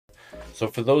So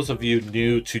for those of you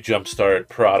new to Jumpstart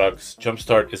products,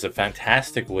 Jumpstart is a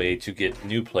fantastic way to get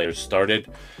new players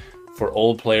started, for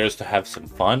old players to have some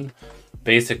fun.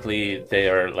 Basically, they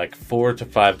are like $4 to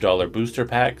 $5 booster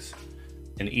packs,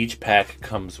 and each pack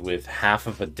comes with half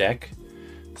of a deck.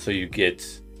 So you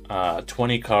get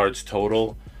 20 cards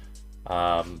total.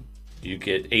 You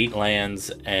get 8 lands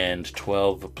and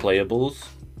 12 playables.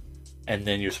 And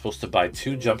then you're supposed to buy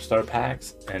 2 Jumpstart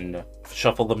packs and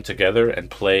shuffle them together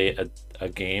and play a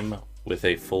game with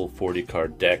a full 40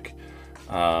 card deck.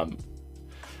 Um,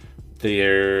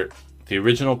 the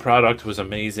original product was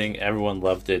amazing. Everyone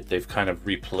loved it. They've kind of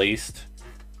replaced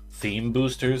theme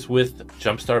boosters with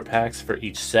Jumpstart packs for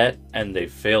each set, and they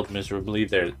failed miserably.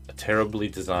 They're terribly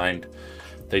designed.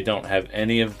 They don't have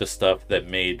any of the stuff that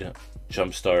made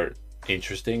Jumpstart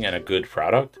interesting and a good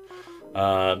product.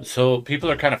 So people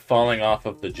are kind of falling off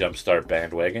of the Jumpstart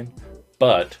bandwagon,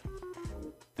 but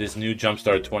this new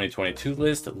Jumpstart 2022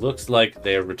 list looks like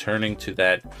they're returning to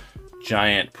that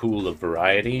giant pool of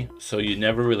variety, so you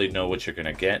never really know what you're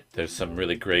gonna get. There's some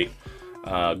really great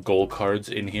gold cards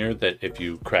in here that if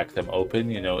you crack them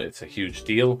open, you know it's a huge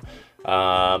deal.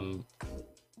 And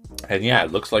yeah,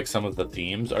 it looks like some of the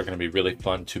themes are going to be really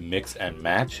fun to mix and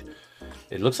match.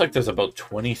 It looks like there's about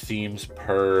 20 themes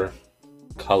per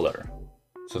color,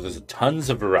 so there's tons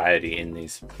of variety in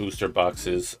these booster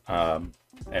boxes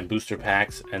and booster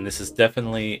packs. And this is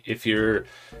definitely, if you're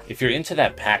into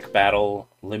that pack battle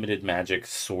limited magic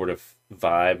sort of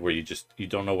vibe, where you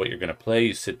don't know what you're going to play,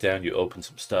 you sit down, you open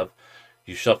some stuff,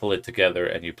 you shuffle it together,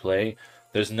 and you play.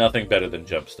 There's nothing better than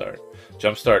Jumpstart.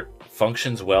 Jumpstart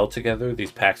functions well together.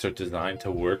 These packs are designed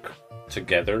to work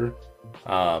together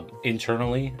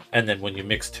internally, and then when you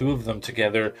mix 2 of them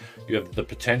together, you have the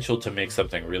potential to make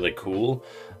something really cool.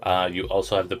 You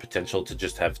also have the potential to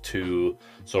just have 2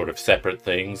 sort of separate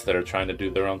things that are trying to do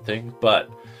their own thing, but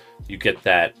you get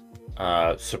that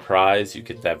surprise, you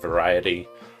get that variety.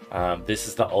 This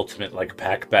is the ultimate like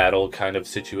pack battle kind of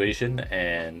situation,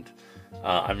 and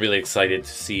I'm really excited to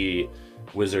see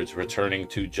Wizards returning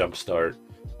to Jumpstart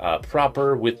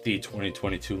proper with the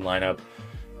 2022 lineup.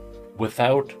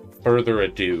 Without further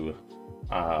ado,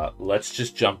 let's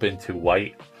just jump into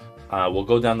white. We'll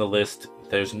go down the list.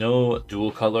 There's no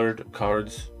dual colored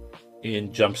cards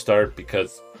in Jumpstart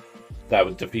because that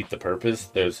would defeat the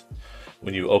purpose.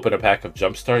 When you open a pack of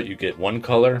Jumpstart, you get 1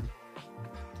 color.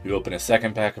 You open a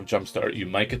second pack of Jumpstart, you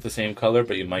might get the same color,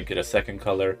 but you might get a second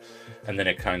color, and then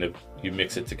you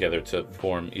mix it together to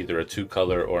form either a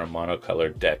 2-color or a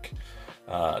monocolored deck.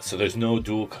 So there's no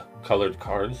dual colored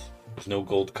cards. There's no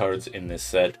gold cards in this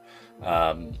set,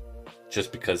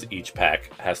 just because each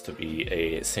pack has to be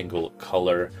a single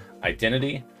color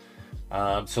identity.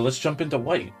 So let's jump into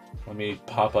white. Let me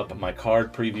pop up my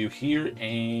card preview here,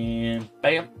 and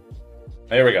bam,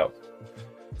 there we go.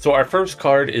 So our first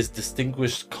card is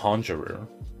Distinguished Conjurer.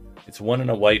 It's 1 and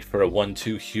a white for a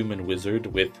 1/2 human wizard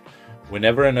with,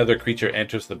 whenever another creature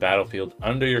enters the battlefield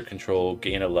under your control,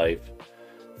 gain a life.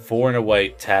 4 and a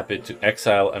white, tap it to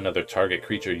exile another target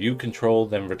creature you control,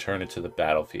 then return it to the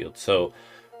battlefield. So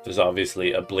there's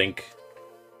obviously a Blink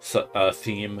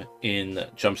theme in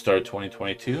Jumpstart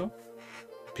 2022.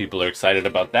 People are excited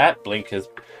about that. Blink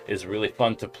is really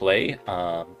fun to play.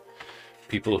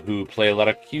 People who play a lot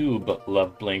of Cube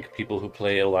love Blink. People who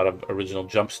play a lot of original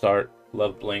Jumpstart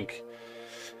love Blink.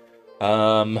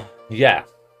 Yeah.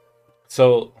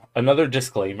 So another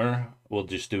disclaimer we'll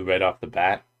just do right off the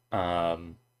bat. I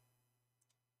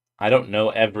don't know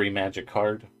every Magic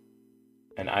card,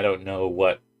 and I don't know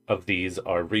what of these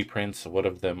are reprints, what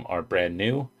of them are brand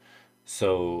new.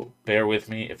 So bear with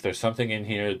me. If there's something in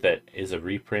here that is a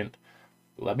reprint,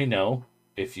 let me know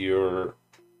if you're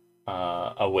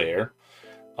aware.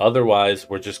 Otherwise,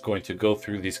 we're just going to go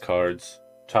through these cards,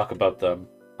 talk about them,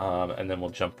 and then we'll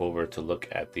jump over to look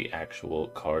at the actual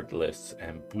card lists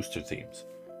and booster themes.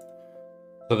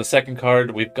 So the second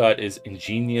card we've got is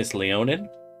Ingenious Leonin.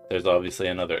 There's obviously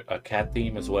a cat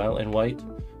theme as well in white.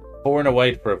 4 and a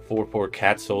white for a 4/4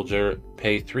 cat soldier.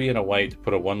 Pay 3 and a white,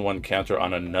 put a 1/1 counter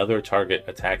on another target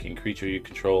attacking creature you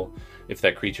control. If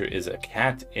that creature is a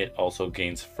cat, it also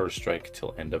gains first strike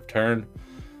till end of turn.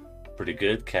 Pretty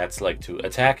good. Cats like to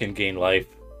attack and gain life.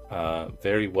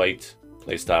 Very white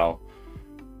playstyle.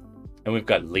 And we've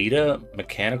got Lita,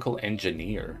 Mechanical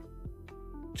Engineer.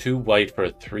 2 white for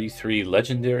a 3/3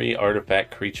 legendary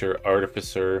artifact creature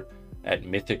artificer at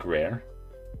Mythic Rare.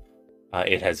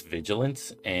 It has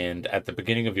Vigilance, and at the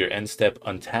beginning of your end step,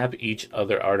 untap each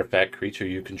other artifact creature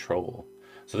you control.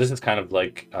 So this is kind of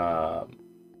like the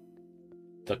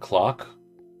clock.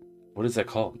 What is that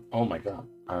called? Oh my god.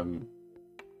 I'm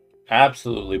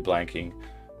absolutely blanking.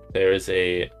 There is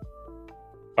a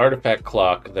artifact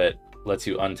clock that lets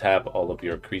you untap all of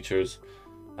your creatures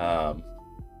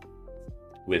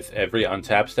with every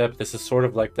untap step. This is sort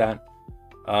of like that.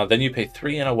 Then you pay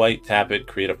 3 and a white, tap it,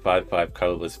 create a 5/5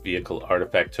 colorless vehicle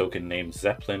artifact token named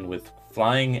Zeppelin with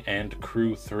flying and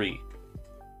crew 3.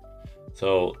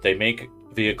 So they make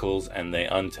vehicles and they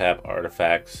untap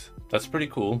artifacts. That's pretty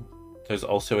cool. There's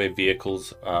also a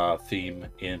vehicles theme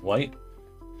in white.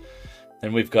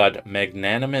 Then we've got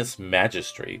Magnanimous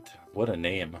Magistrate. What a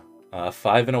name.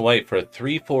 5 and a white for a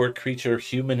 3/4 creature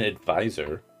human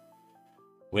advisor.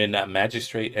 When a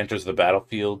magistrate enters the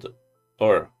battlefield,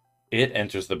 or it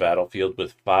enters the battlefield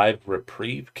with 5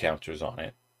 reprieve counters on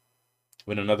it.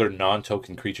 When another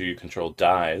non-token creature you control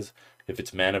dies, if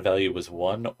its mana value was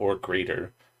 1 or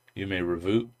greater, you may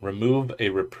remove a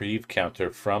reprieve counter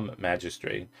from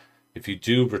Magistrate. If you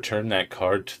do, return that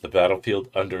card to the battlefield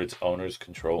under its owner's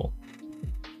control.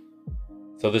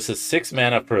 So this is 6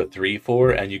 mana for a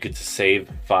 3/4, and you get to save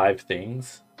 5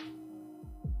 things.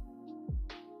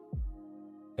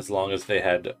 As long as they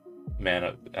had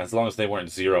mana, as long as they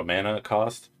weren't 0 mana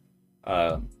cost.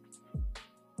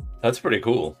 That's pretty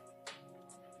cool.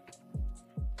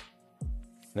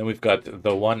 Then we've got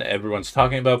the one everyone's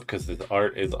talking about because the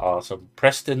art is awesome.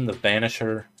 Preston the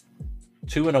Vanisher.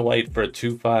 2 and a white for a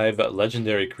 2/5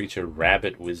 legendary creature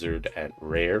Rabbit Wizard at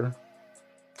rare.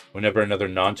 Whenever another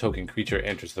non-token creature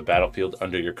enters the battlefield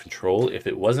under your control, if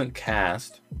it wasn't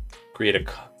cast, create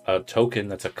a token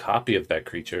that's a copy of that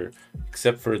creature,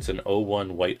 except for it's an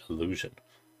 0/1 white illusion.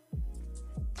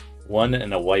 1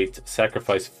 and a white,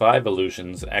 sacrifice 5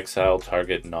 illusions, exile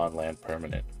target non-land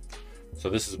permanent. So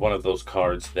this is one of those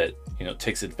cards that, you know,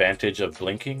 takes advantage of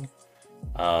blinking.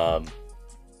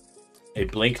 A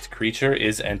blinked creature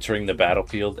is entering the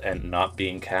battlefield and not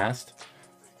being cast.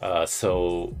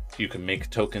 So you can make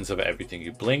tokens of everything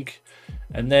you blink.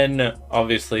 And then,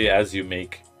 obviously, as you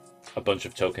make a bunch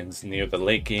of tokens near the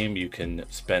late game, you can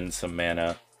spend some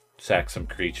mana, sack some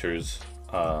creatures,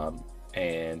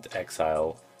 and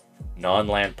exile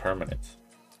non-land permanents.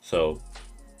 So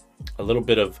a little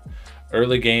bit of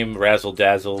early game razzle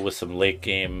dazzle with some late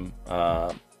game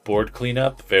board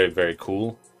cleanup. Very, very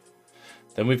cool.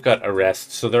 Then we've got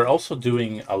Arrest. So they're also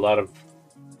doing a lot of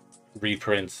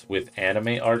reprints with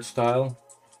anime art style.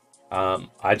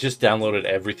 I just downloaded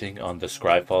everything on the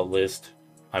Scryfall list.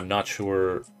 I'm not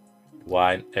sure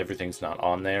why everything's not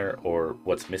on there or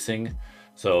what's missing.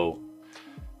 So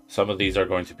some of these are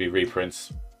going to be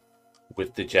reprints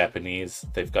with the Japanese.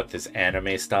 They've got this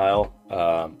anime style,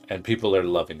 and people are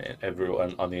loving it.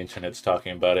 Everyone on the internet's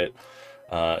talking about it.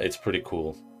 It's pretty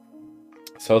cool.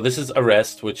 So this is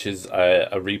Arrest, which is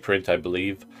a reprint, I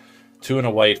believe. 2 and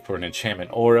a white for an enchantment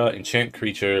aura. Enchanted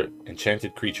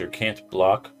creature can't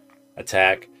block,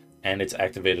 attack, and its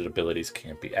activated abilities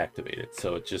can't be activated.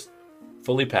 So it just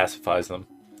fully pacifies them.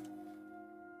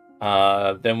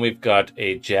 Then we've got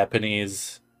a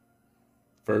Japanese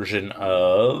version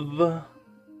of...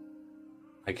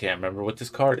 I can't remember what this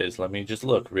card is. Let me just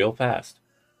look real fast.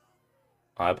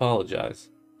 I apologize.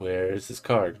 Where is this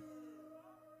card?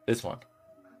 This one.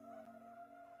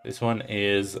 This one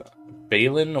is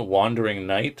Balin Wandering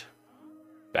Knight.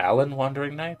 Balin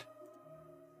Wandering Knight?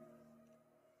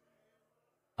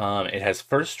 It has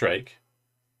first strike.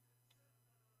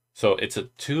 So it's a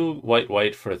 2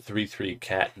 white for a 3/3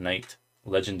 cat knight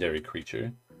legendary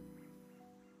creature.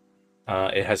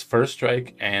 It has first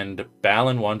strike, and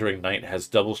Balin Wandering Knight has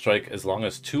double strike as long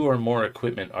as 2 or more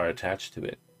equipment are attached to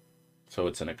it. So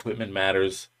it's an Equipment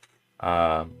Matters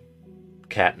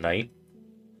cat knight.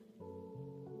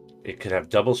 It could have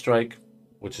double strike,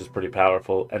 which is pretty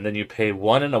powerful, and then you pay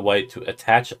 1 and a white to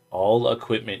attach all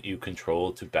equipment you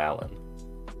control to Balin.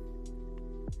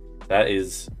 That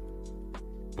is,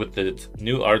 with the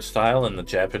new art style and the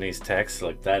Japanese text,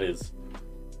 like, that is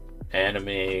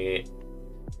anime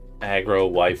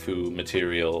aggro waifu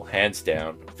material, hands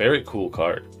down. Very cool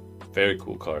card. Very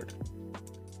cool card.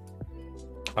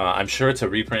 I'm sure it's a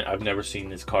reprint. I've never seen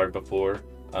this card before.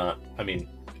 I mean,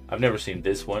 I've never seen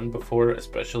this one before,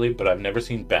 especially, but I've never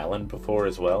seen Balin before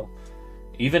as well.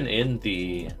 Even in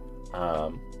the,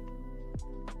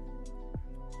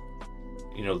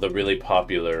 you know, the really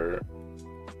popular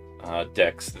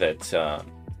decks that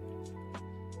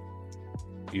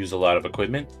use a lot of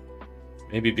equipment.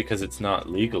 Maybe because it's not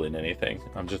legal in anything.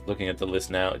 I'm just looking at the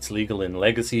list now. It's legal in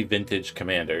Legacy, Vintage,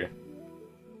 Commander.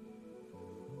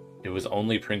 It was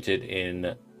only printed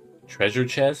in Treasure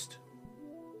Chest,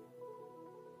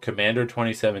 Commander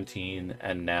 2017,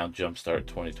 and now Jumpstart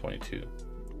 2022.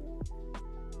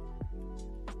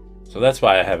 So that's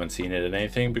why I haven't seen it in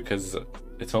anything, because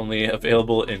it's only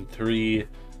available in three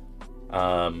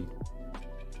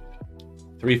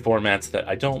 3 formats that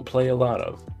I don't play a lot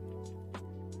of.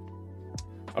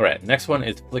 Alright, next one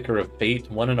is Flicker of Fate.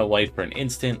 1 and a white for an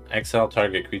instant. Exile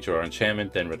target creature or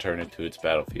enchantment, then return it to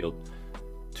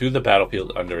the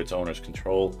battlefield under its owner's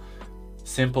control.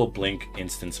 Simple blink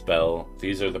instant spell.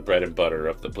 These are the bread and butter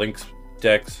of the blinks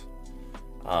decks.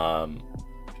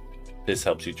 This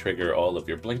helps you trigger all of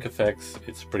your blink effects.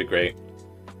 It's pretty great.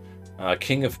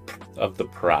 King of the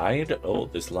Pride. Oh,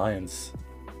 this lion's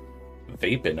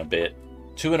vaping a bit.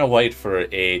 2 and a white for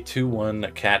a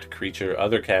 2/1 cat creature.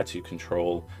 Other cats you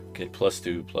control get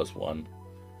 +2/+1.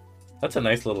 That's a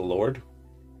nice little lord.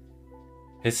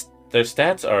 Their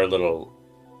stats are a little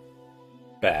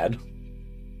bad.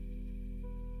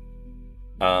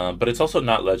 But it's also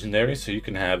not legendary, so you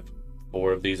can have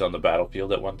 4 of these on the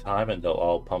battlefield at one time and they'll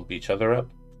all pump each other up.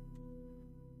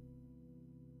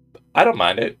 I don't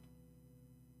mind it.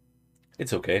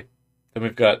 It's okay. Then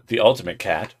we've got the ultimate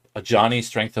cat. A Johnny,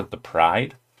 Strength of the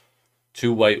Pride.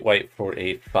 2 white for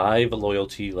a 5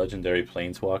 loyalty legendary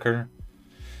planeswalker.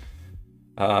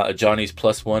 A Johnny's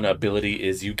 +1 ability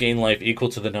is you gain life equal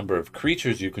to the number of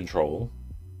creatures you control,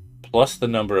 plus the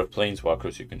number of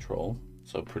planeswalkers you control.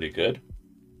 So pretty good.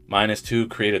 -2,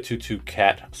 create a 2/2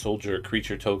 cat soldier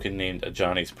creature token named a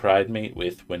Johnny's Pride Mate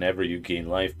with whenever you gain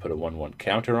life, put a 1/1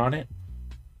 counter on it.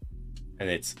 And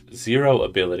it's 0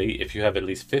 ability. If you have at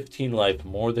least 15 life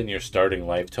more than your starting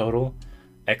life total,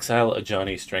 exile a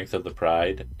Johnny Strength of the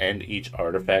Pride and each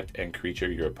artifact and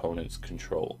creature your opponents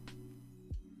control.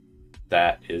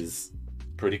 That is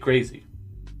pretty crazy.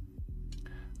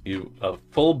 A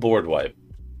full board wipe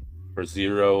for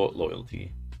 0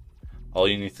 loyalty. All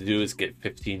you need to do is get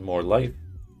 15 more life.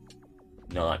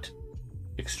 Not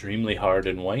extremely hard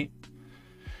in white.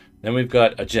 Then we've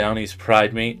got a Johnny's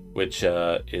Pride Mate, which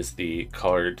is the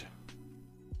card.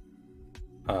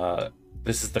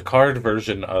 This is the card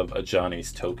version of a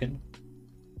Johnny's token.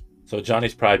 So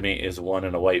Johnny's Pride Mate is 1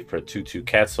 and a white for a 2/2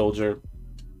 cat soldier.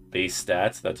 Base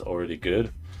stats, that's already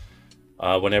good.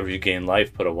 Whenever you gain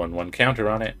life, put a 1/1 counter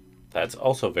on it. That's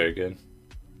also very good.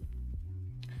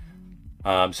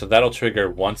 So that'll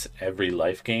trigger once every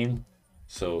life gain.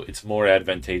 So it's more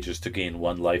advantageous to gain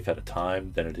 1 life at a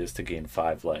time than it is to gain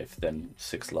 5 life, then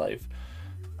 6 life.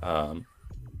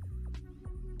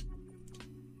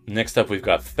 Next up, we've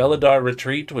got Felidar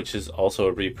Retreat, which is also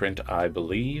a reprint, I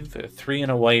believe. 3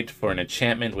 and a white for an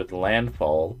enchantment with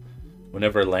landfall.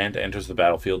 Whenever land enters the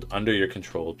battlefield under your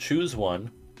control, choose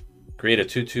 1, create a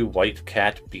 2/2 white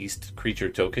cat beast creature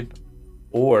token,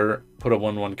 or put a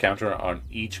 1/1 counter on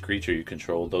each creature you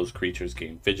control. Those creatures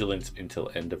gain vigilance until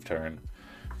end of turn.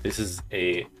 This is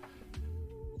a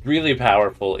really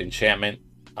powerful enchantment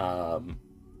and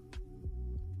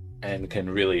can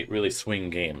really swing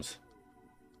games.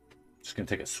 Just gonna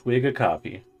take a swig of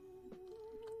coffee.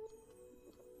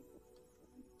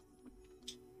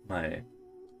 My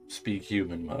Speak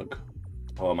Human mug.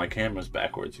 Oh, my camera's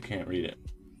backwards. You can't read it.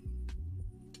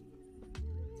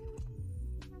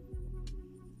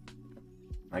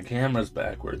 My camera's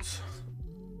backwards.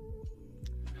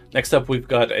 Next up, we've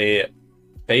got a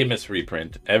famous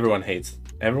reprint. Everyone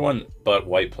but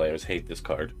white players hate this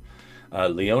card.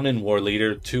 Leonin War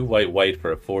Leader, 2 white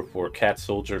for a 4/4 cat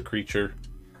soldier creature.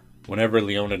 Whenever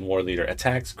Leonin War Leader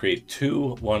attacks, create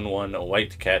 2 1/1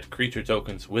 white cat creature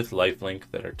tokens with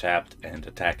lifelink that are tapped and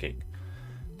attacking.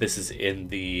 This is in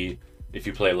the, if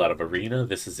you play a lot of Arena,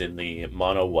 this is in the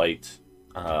mono white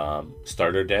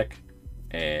starter deck,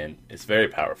 and it's a very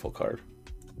powerful card.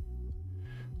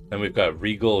 Then we've got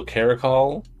Regal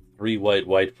Caracal, 3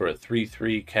 white for a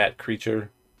 3/3 cat creature.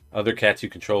 Other cats you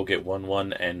control get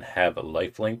 1/1 and have a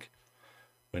lifelink.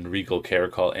 When Regal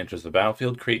Caracal enters the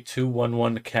battlefield, create 2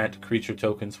 1/1 cat creature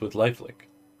tokens with lifelink.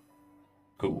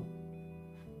 Cool.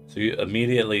 So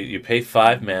you pay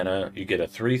 5 mana, you get a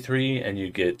 3/3, and you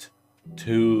get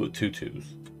 2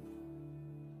 2/2s.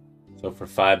 So for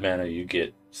 5 mana, you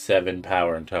get 7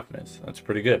 power and toughness. That's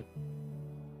pretty good.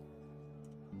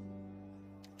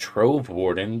 Trove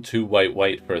Warden, 2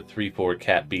 white for a 3/4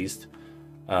 cat beast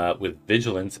with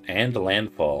vigilance and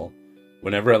landfall.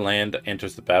 Whenever a land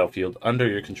enters the battlefield under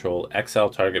your control,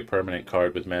 exile target permanent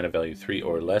card with mana value 3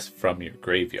 or less from your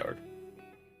graveyard.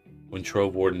 When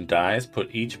Trove Warden dies,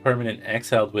 put each permanent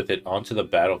exiled with it onto the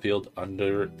battlefield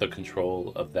under the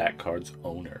control of that card's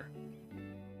owner.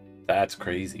 That's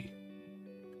crazy.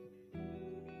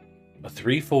 A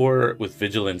 3/4 with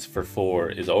vigilance for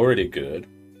 4 is already good,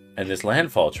 and this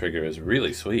landfall trigger is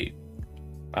really sweet.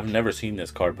 I've never seen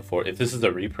this card before. If this is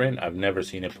a reprint, I've never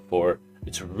seen it before.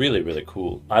 It's really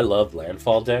cool. I love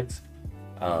landfall decks.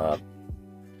 I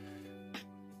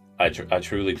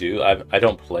truly do. I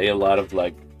don't play a lot of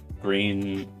like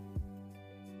green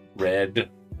red,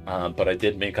 but I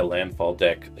did make a landfall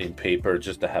deck in paper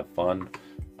just to have fun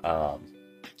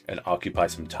and occupy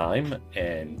some time,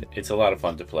 and it's a lot of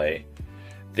fun to play.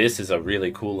 This is a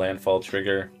really cool landfall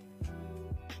trigger.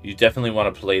 You definitely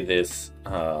want to play this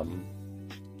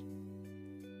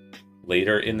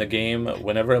later in the game.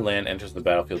 Whenever a land enters the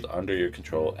battlefield under your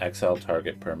control, exile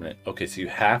target permanent. Okay, so you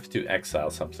have to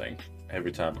exile something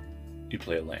every time you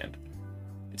play a land.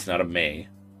 It's not a may.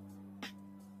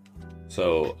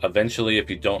 So eventually, if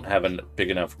you don't have a big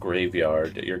enough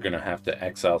graveyard, you're going to have to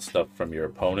exile stuff from your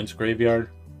opponent's graveyard,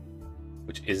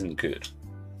 which isn't good.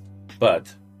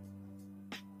 But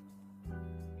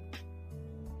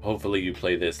hopefully you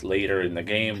play this later in the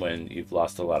game when you've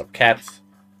lost a lot of cats.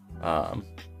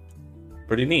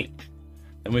 Pretty neat.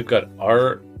 Then we've got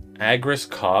our Agris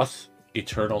Kos,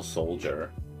 Eternal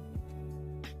Soldier.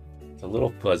 It's a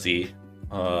little fuzzy,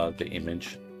 the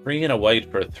image. 3 and a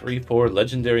white for a 3/4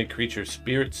 legendary creature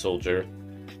spirit soldier.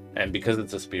 And because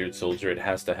it's a spirit soldier, it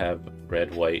has to have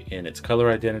red, white in its color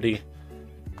identity.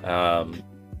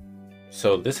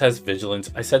 So this has vigilance.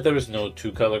 I said there was no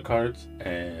 2-color cards,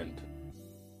 and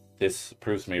this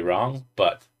proves me wrong,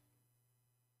 but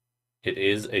it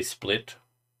is a split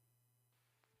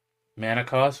mana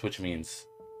cost, which means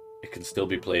it can still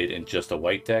be played in just a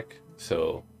white deck.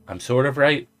 So I'm sort of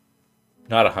right,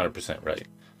 not 100% right.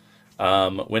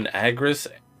 When Agris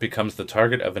becomes the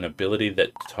target of an ability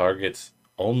that targets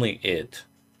only it,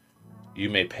 you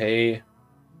may pay...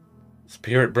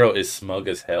 Spirit Bro is smug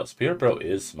as hell. Spirit Bro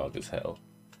is smug as hell.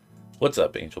 What's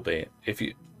up, Angel Bait? If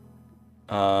you...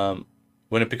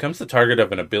 when it becomes the target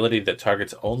of an ability that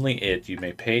targets only it, you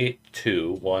may pay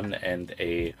 2, 1 and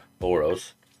a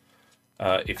Boros.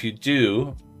 If you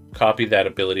do, copy that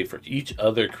ability for each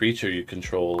other creature you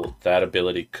control that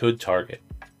ability could target.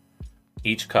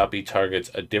 Each copy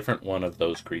targets a different one of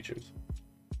those creatures.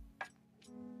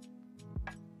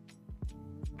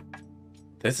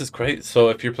 This is great. So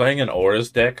if you're playing an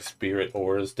Auras deck, Spirit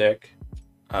Auras deck,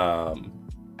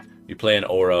 you play an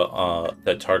Aura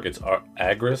that targets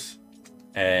Agris,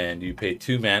 and you pay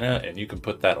 2 mana, and you can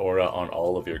put that Aura on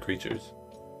all of your creatures.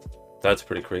 That's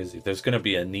pretty crazy. There's going to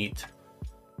be a neat...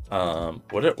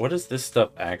 what is this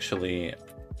stuff actually?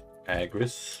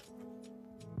 Agris?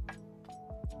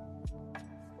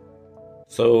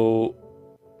 So...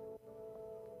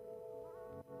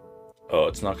 Oh,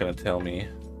 it's not going to tell me.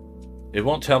 It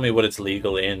won't tell me what it's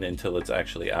legal in until it's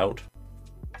actually out.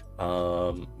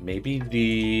 Maybe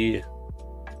the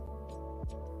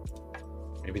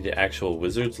actual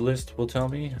wizards list will tell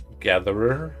me.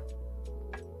 Gatherer,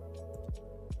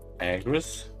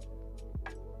 Agris.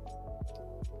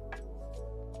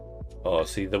 Oh,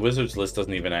 see, the wizards list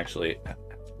doesn't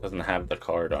have the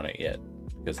card on it yet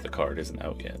because the card isn't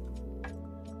out yet.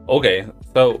 Okay,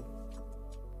 so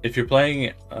if you're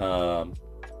playing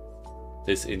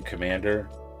this in Commander,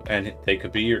 and they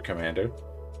could be your commander,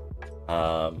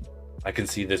 I can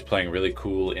see this playing really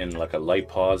cool in like a light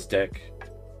pause deck,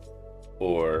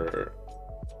 or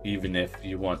even if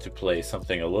you want to play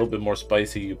something a little bit more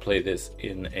spicy, you play this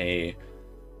in a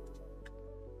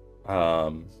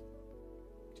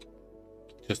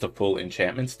just a full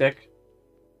enchantments deck,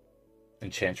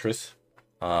 Enchantress.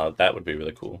 That would be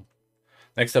really cool.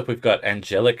 Next up, we've got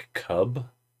Angelic Cub.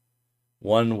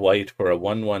 1 white for a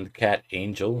 1/1 cat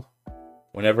angel.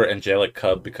 Whenever Angelic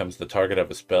Cub becomes the target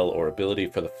of a spell or ability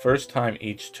for the first time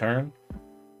each turn,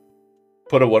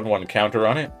 put a 1/1 counter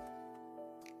on it.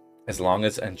 As long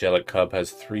as Angelic Cub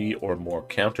has 3 or more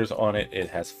counters on it,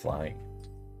 it has flying.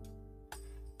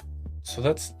 So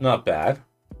that's not bad.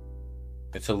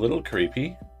 It's a little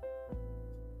creepy,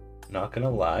 not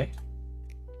gonna lie,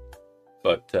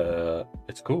 but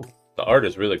it's cool. The art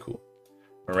is really cool.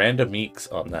 Miranda Meeks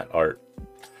on that art.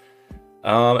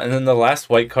 And then the last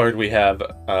white card we have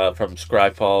from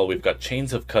Scryfall, we've got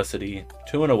Chains of Custody.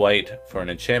 2 and a white for an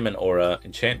enchantment aura.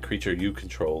 Enchant creature you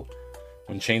control.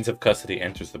 When Chains of Custody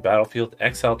enters the battlefield,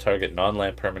 exile target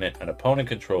non-land permanent an opponent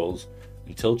controls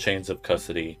until Chains of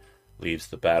Custody leaves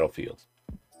the battlefield.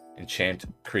 Enchant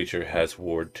creature has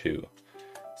ward 2.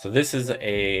 So this is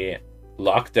a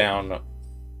lockdown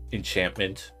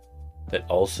enchantment that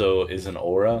also is an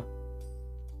aura.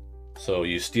 So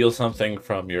you steal something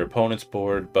from your opponent's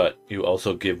board, but you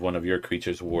also give one of your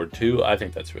creatures ward 2. I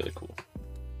think that's really cool.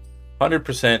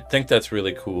 100% think that's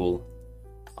really cool.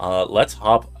 Let's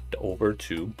hop over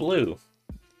to blue.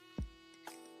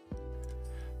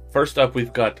 First up,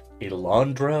 we've got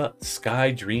Elandra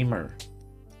Sky Dreamer.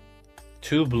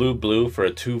 2 blue for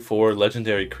a 2/4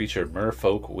 legendary creature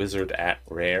merfolk wizard at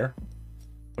rare.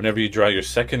 Whenever you draw your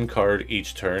second card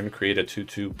each turn, create a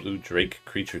 2/2 blue Drake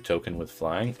creature token with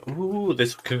flying. Ooh,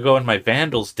 this could go in my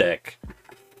Vandals deck.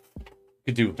 You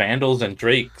could do Vandals and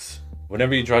Drakes.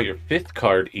 Whenever you draw your fifth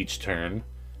card each turn,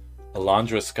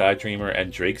 Alondra, Skydreamer,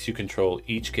 and Drakes you control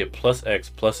each get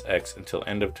 +X until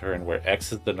end of turn, where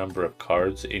X is the number of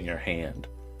cards in your hand.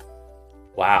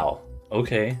 Wow.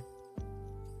 Okay.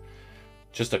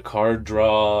 Just a card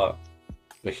draw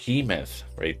behemoth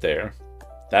right there.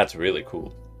 That's really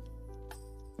cool.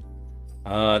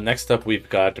 Next up, we've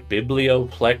got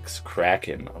Biblioplex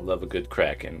Kraken. I love a good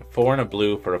Kraken. 4 and a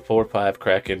blue for a 4/5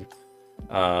 Kraken.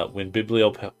 When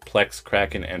Biblioplex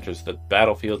Kraken enters the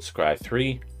battlefield, scry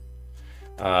 3.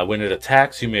 When it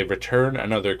attacks, you may return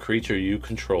another creature you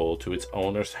control to its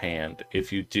owner's hand.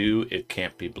 If you do, it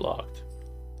can't be blocked.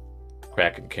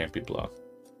 Kraken can't be blocked.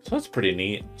 So that's pretty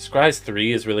neat. Scry's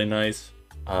 3 is really nice.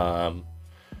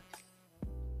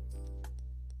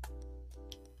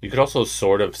 You could also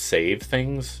sort of save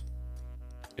things.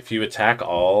 If you attack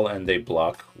all and they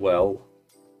block well,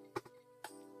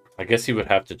 I guess you would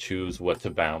have to choose what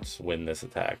to bounce when this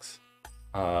attacks.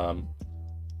 Yeah,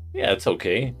 it's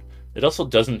okay. It also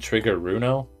doesn't trigger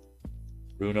Runo.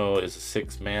 Runo is a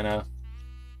 6 mana.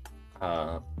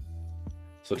 So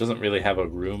it doesn't really have a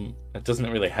room. It doesn't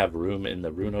really have room in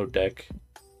the Runo deck.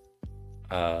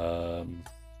 Yeah,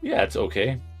 it's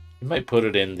okay. You might put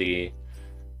it in the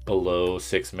below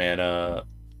 6 mana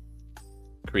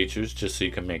creatures just so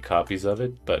you can make copies of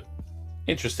it, but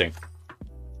interesting.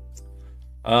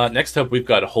 Next up, we've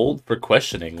got Hold for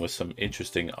Questioning with some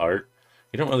interesting art.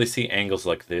 You don't really see angles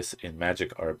like this in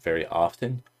Magic art very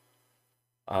often.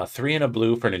 3 and a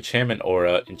blue for an enchantment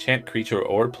aura, enchant creature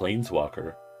or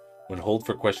planeswalker. When Hold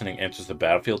for Questioning enters the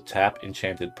battlefield, tap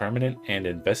enchanted permanent and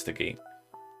investigate.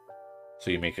 So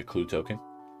you make a clue token.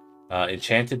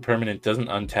 Enchanted permanent doesn't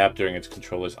untap during its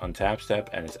controller's untap step,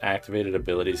 and its activated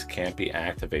abilities can't be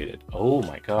activated. Oh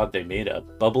my god, they made a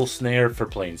bubble snare for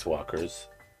planeswalkers.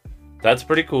 That's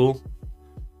pretty cool.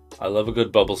 I love a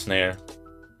good bubble snare.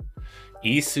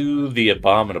 Isu the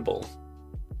Abominable.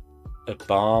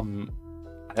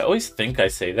 I always think I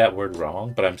say that word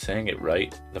wrong, but I'm saying it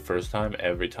right the first time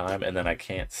every time, and then I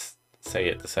can't say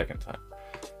it the second time.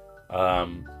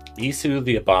 Isu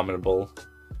the Abominable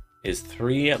is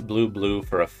 3 blue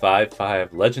for a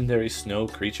 5/5 legendary snow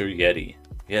creature Yeti.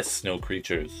 Yes, snow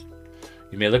creatures.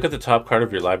 You may look at the top card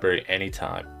of your library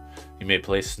anytime. You may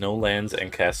play snow lands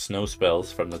and cast snow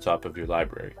spells from the top of your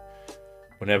library.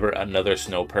 Whenever another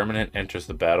snow permanent enters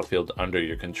the battlefield under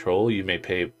your control, you may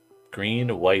pay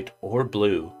green, white, or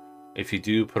blue. If you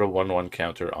do, put a 1/1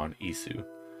 counter on Isu.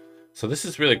 So this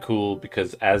is really cool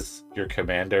because as your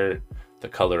commander, the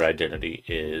color identity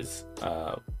is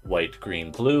white,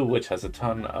 green, blue, which has a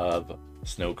ton of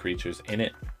snow creatures in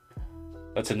it.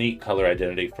 That's a neat color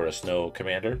identity for a snow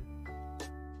commander.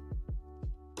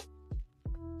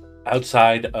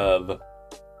 Outside of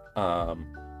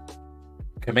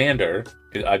commander,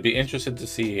 I'd be interested to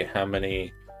see how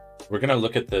many. We're going to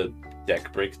look at the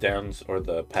deck breakdowns or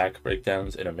the pack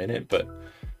breakdowns in a minute, but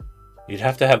you'd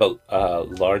have to have a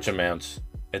large amount.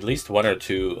 At least 1 or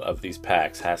 2 of these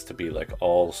packs has to be like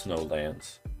all snow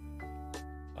lands,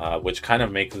 which kind of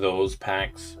make those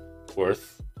packs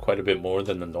worth quite a bit more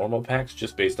than the normal packs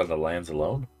just based on the lands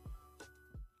alone.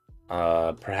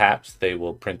 Perhaps they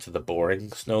will print the boring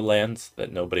snow lands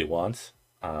that nobody wants,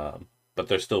 but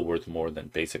they're still worth more than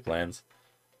basic lands.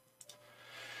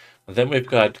 And then we've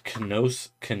got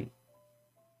Kinesos,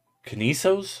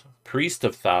 Priest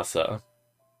of Thassa.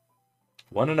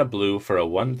 1 and a blue for a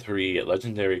 1/3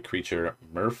 legendary creature,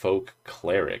 Merfolk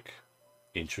Cleric.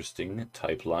 Interesting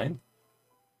type line.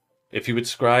 If you would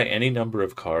scry any number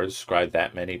of cards, scry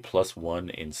that many +1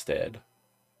 instead.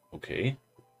 Okay.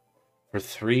 For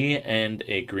 3 and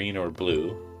a green or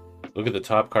blue, look at the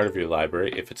top card of your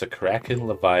library. If it's a Kraken,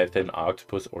 Leviathan,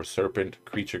 Octopus, or Serpent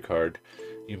creature card,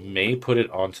 you may put it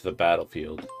onto the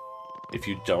battlefield. If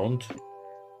you don't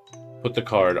put the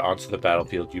card onto the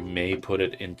battlefield, you may put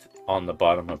it on the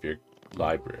bottom of your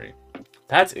library.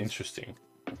 That's interesting.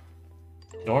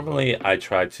 Normally, I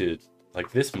try to...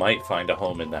 Like, this might find a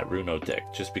home in that Runo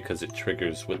deck, just because it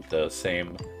triggers with the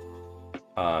same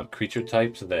creature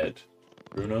types that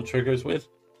Runo triggers with.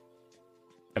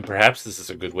 And perhaps this is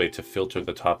a good way to filter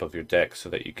the top of your deck so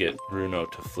that you get Runo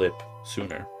to flip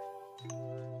sooner.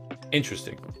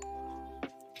 Interesting.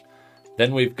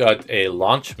 Then we've got a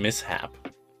Launch Mishap.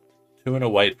 2 and a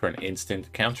white for an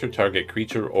instant. Counter target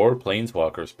creature or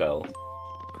planeswalker spell.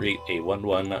 Create a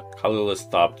 1/1 colorless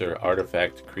Thopter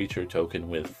artifact creature token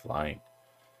with flying.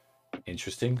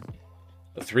 Interesting.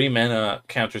 The 3 mana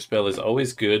counter spell is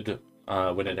always good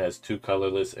when it has 2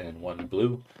 colorless and 1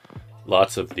 blue.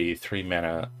 Lots of the 3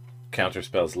 mana counter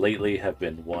spells lately have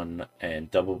been 1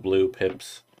 and double blue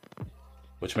pips,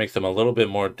 which makes them a little bit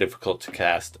more difficult to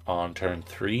cast on turn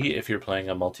 3 if you're playing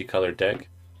a multicolored deck.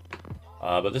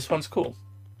 But this one's cool.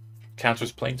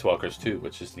 Counters Planeswalkers too,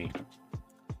 which is neat.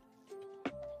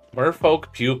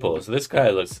 Merfolk Pupils. This guy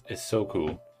is so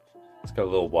cool. It's got a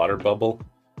little water bubble.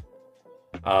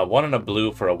 1 and a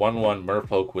blue for a 1/1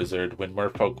 Merfolk Wizard. When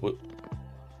Merfolk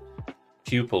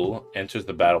Pupil enters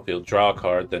the battlefield, draw a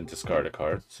card, then discard a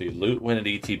card. So you loot when it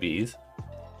ETBs.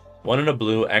 1 and a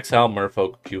blue, exile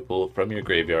Merfolk Pupil from your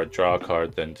graveyard, draw a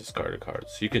card, then discard a card.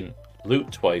 So you can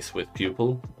loot twice with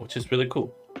Pupil, which is really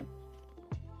cool.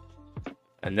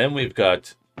 And then we've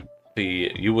got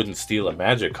the You Wouldn't Steal a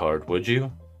Magic card, would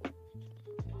you?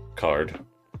 Card.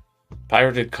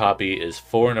 Pirated Copy is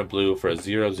 4 and a blue for a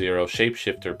 0/0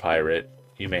 Shapeshifter Pirate.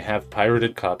 You may have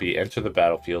Pirated Copy enter the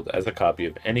battlefield as a copy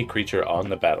of any creature on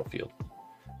the battlefield,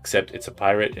 except it's a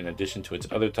pirate in addition to its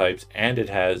other types, and it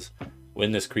has,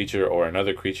 when this creature or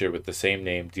another creature with the same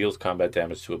name deals combat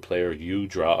damage to a player, you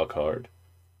draw a card.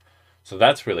 So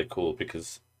that's really cool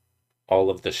because all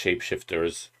of the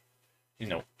shapeshifters, you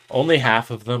know, only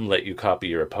half of them let you copy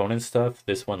your opponent's stuff.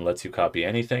 This one lets you copy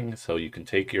anything, so you can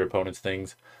take your opponent's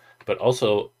things. But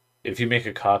also, if you make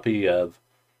a copy of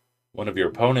one of your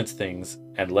opponent's things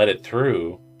and let it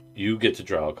through, you get to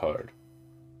draw a card.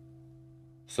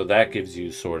 So that gives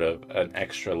you sort of an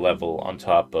extra level on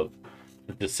top of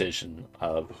the decision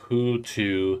of who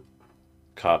to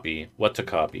copy, what to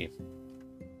copy.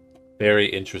 Very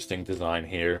interesting design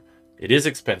here. It is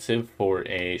expensive for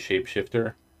a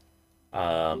shapeshifter.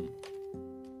 You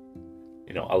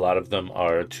know, a lot of them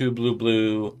are 2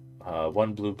 blue,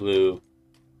 1 blue.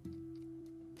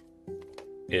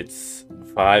 It's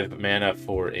 5 mana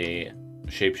for a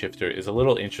shapeshifter is a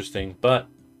little interesting, but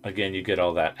again, you get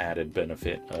all that added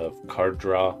benefit of card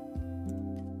draw.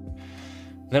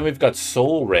 Then we've got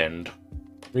Soul Rend,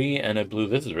 3 and a blue.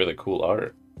 This is really cool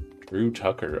art. Drew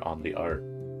Tucker on the art.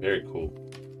 Very cool.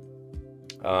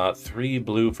 3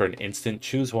 blue for an instant.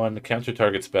 Choose one. Counter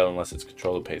target spell unless its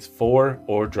controller pays 4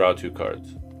 or draw 2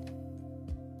 cards.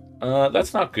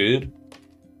 That's not good.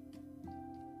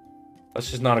 That's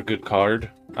just not a good card.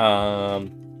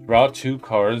 Draw 2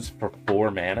 cards for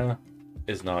 4 mana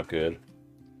is not good.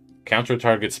 Counter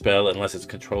target spell unless its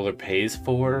controller pays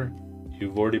 4.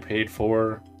 You've already paid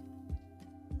 4.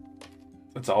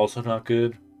 That's also not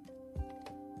good.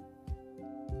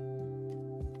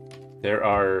 There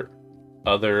are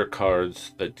other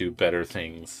cards that do better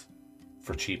things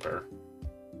for cheaper.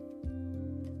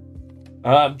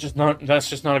 That's just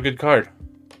not a good card.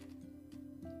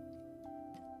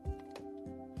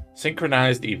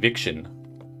 Synchronized Eviction.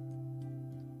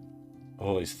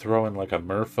 Oh, he's throwing like a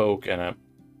merfolk and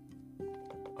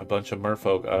a bunch of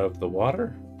merfolk out of the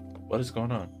water? What is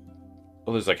going on?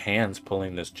 Oh, there's like hands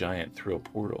pulling this giant through a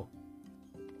portal.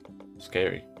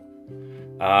 Scary.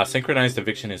 Synchronized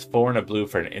Eviction is 4 and a blue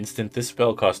for an instant. This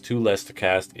spell costs 2 less to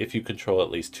cast if you control at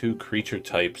least 2 creature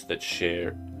types that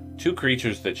share... 2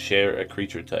 creatures that share a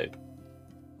creature type.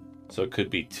 So it could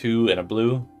be 2 and a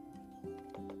blue.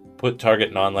 Put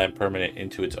target non-land permanent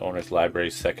into its owner's library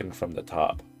second from the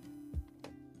top.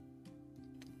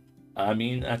 I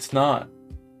mean, that's not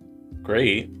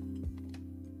great.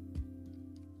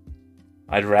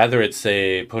 I'd rather it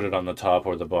say put it on the top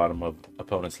or the bottom of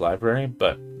opponent's library,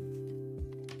 but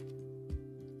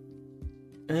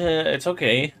it's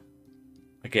okay,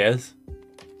 I guess.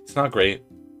 It's not great.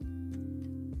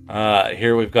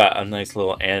 Here we've got a nice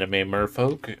little anime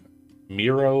merfolk,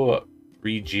 Miro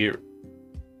Regery?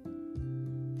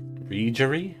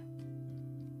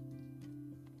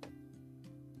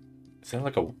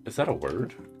 Is that a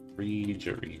word?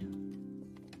 Regery.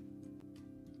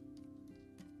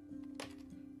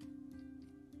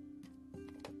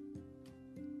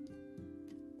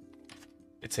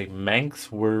 It's a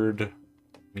Manx word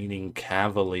meaning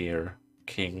cavalier,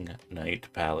 king, knight,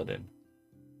 paladin.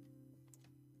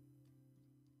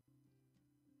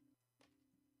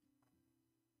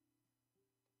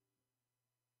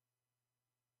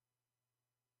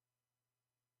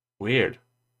 Weird.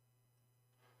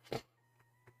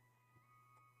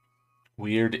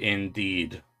 Weird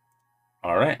indeed.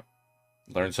 Alright.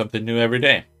 Learn something new every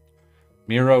day.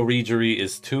 Miro Regery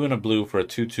is 2 and a blue for a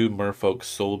 2/2 merfolk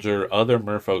soldier. Other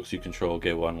merfolks you control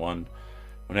get 1/1.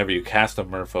 Whenever you cast a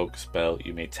merfolk spell,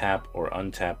 you may tap or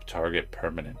untap target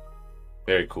permanent.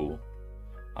 Very cool.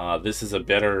 This is a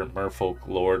better merfolk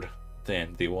lord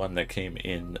than the one that came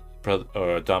in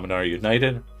Dominaria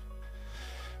United.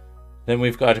 Then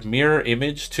we've got Mirror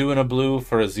Image, 2 and a blue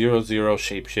for a 0/0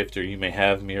 shapeshifter. You may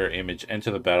have Mirror Image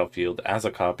enter the battlefield as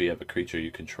a copy of a creature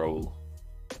you control.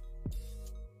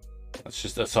 That's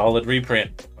just a solid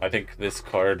reprint. I think this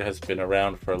card has been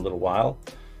around for a little while.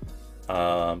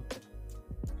 I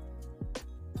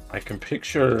can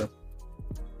picture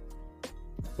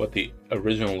what the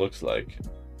original looks like.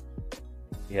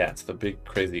 Yeah, it's the big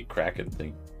crazy Kraken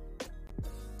thing.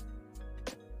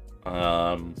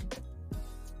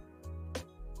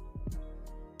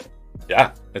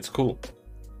 Yeah, it's cool.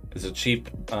 It's a cheap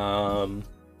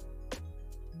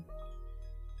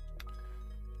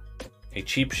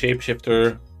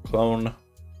shapeshifter clone.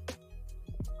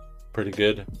 Pretty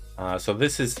good. So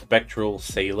this is Spectral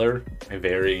Sailor, a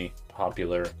very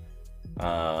popular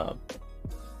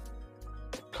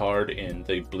card in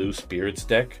the Blue Spirits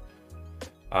deck.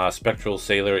 Spectral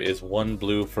Sailor is 1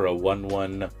 blue for a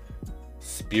 1/1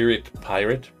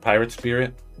 pirate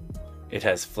spirit. It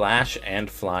has flash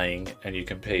and flying, and you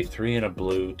can pay 3 and a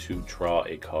blue to draw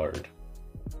a card.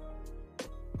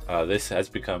 This has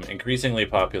become increasingly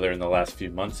popular in the last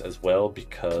few months as well,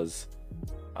 because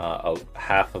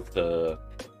half of the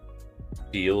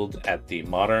field at the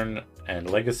Modern and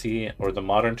Legacy, or the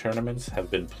Modern tournaments, have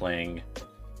been playing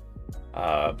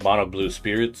Mono Blue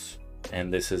Spirits,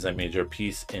 and this is a major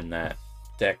piece in that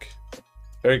deck.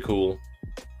 Very cool.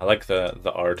 I like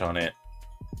the art on it.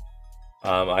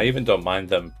 I even don't mind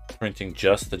them printing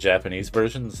just the Japanese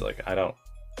versions. Like, I don't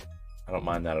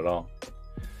mind that at all.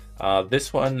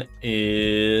 This one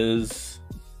is,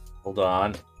 hold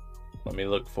on, let me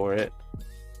look for it.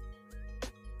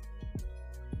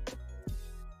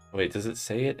 Wait, does it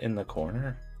say it in the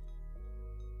corner?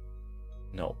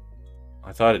 No,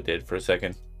 I thought it did for a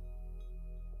second.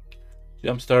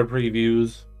 Jumpstart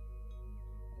previews.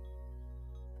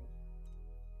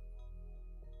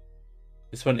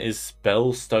 This one is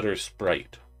Spell Stutter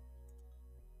Sprite.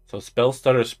 So Spell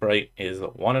Stutter Sprite is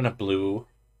 1 and a blue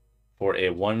for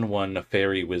a 1/1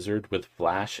 fairy wizard with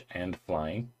flash and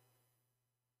flying.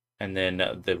 And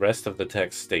then the rest of the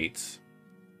text states,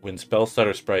 when Spell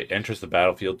Stutter Sprite enters the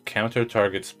battlefield, counter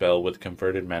target spell with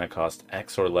converted mana cost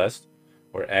X or less,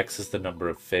 where X is the number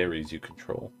of fairies you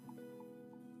control.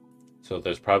 So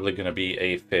there's probably going to be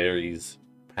a fairies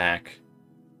pack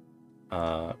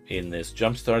in this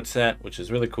Jumpstart set, which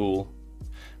is really cool.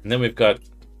 And then we've got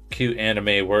cute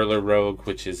anime Whirler Rogue,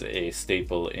 which is a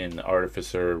staple in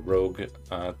Artificer Rogue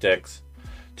decks.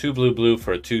 2 blue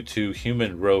for a 2/2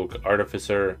 human rogue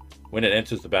Artificer. When it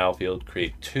enters the battlefield,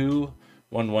 create 2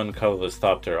 1/1 colorless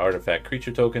Thopter artifact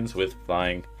creature tokens with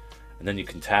flying, and then you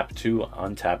can tap 2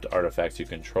 untapped artifacts you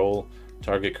control.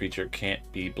 Target creature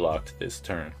can't be blocked this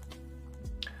turn.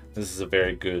 This is a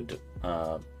very good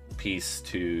piece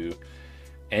to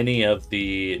any of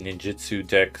the ninjutsu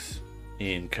decks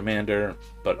in Commander,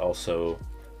 but also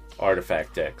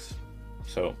artifact decks.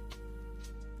 So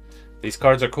these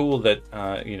cards are cool that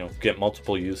get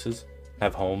multiple uses,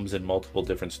 have homes in multiple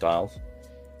different styles.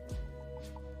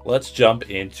 Let's jump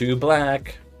into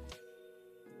black.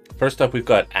 First up, we've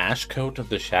got Ashcoat of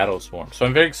the Shadow Swarm. So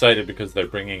I'm very excited because they're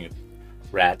bringing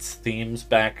Rats themes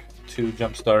back to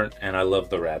Jumpstart, and I love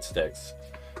the Rats decks.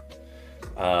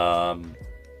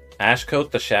 Ashcoat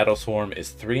the Shadow Swarm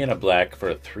is 3 and a black for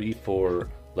a 3/4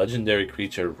 legendary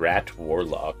creature Rat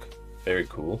Warlock. Very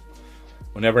cool.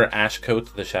 Whenever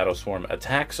Ashcoat the Shadow Swarm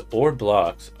attacks or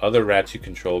blocks, other rats you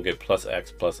control get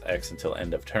 +X until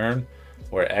end of turn,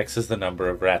 where X is the number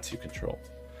of rats you control.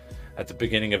 At the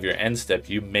beginning of your end step,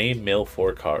 you may mill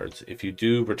 4 cards. If you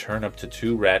do, return up to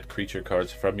 2 rat creature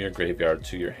cards from your graveyard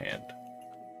to your hand.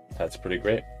 That's pretty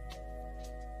great.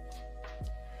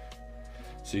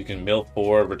 So you can mill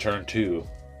 4, return 2.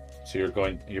 So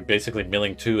you're basically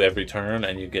milling 2 every turn,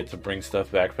 and you get to bring stuff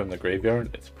back from the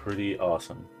graveyard. It's pretty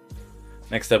awesome.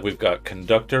 Next up, we've got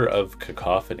Conductor of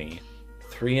Cacophony.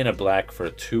 3 and a black for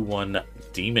a 2/1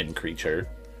 demon creature.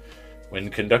 When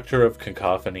Conductor of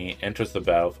Cacophony enters the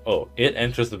it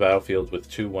enters the battlefield with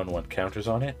 2 1/1 counters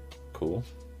on it. Cool.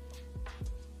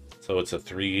 So it's a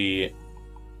 4/3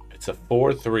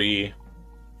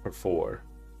 for 4,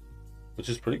 which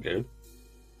is pretty good.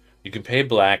 You can pay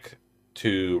black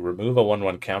to remove a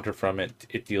 1/1 counter from it.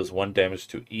 It deals 1 damage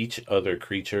to each other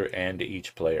creature and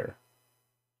each player.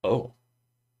 Oh.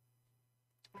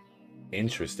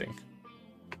 Interesting.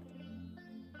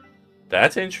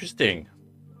 That's interesting.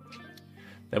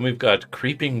 Then we've got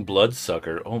Creeping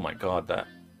Bloodsucker. Oh my god, that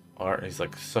art, he's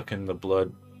like sucking the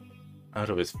blood out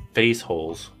of his face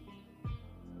holes.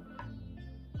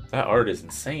 That art is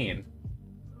insane.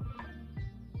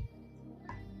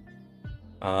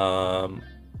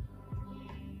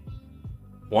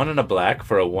 1 and a black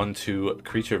for a 1/2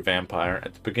 creature vampire.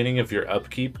 At the beginning of your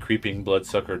upkeep, Creeping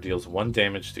Bloodsucker deals 1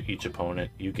 damage to each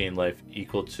opponent. You gain life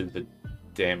equal to the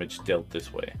damage dealt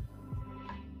this way.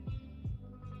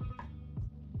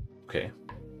 Okay.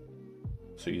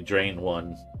 So you drain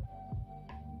 1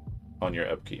 on your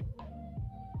upkeep.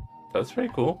 That's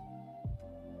pretty cool.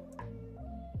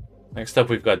 Next up,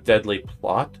 we've got Deadly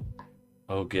Plot.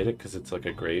 Oh, get it? Because it's like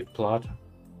a grave plot.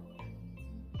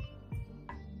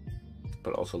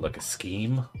 But also like a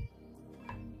scheme.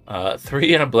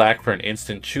 3 and a black for an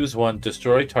instant. Choose 1.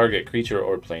 Destroy target creature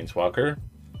or planeswalker.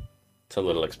 It's a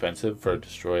little expensive for a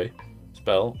destroy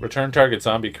spell. Return target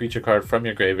zombie creature card from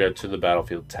your graveyard to the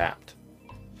battlefield tapped.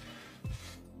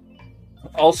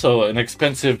 Also an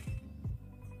expensive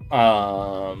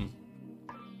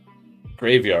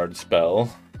graveyard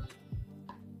spell.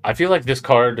 I feel like this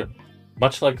card,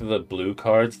 much like the blue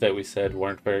cards that we said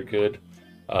weren't very good,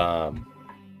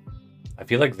 I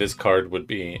feel like this card would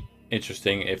be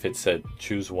interesting if it said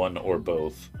choose 1 or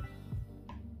both.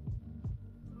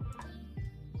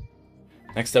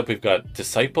 Next up, we've got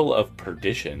Disciple of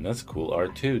Perdition. That's cool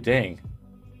art too. Dang.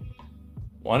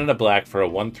 1 and a black for a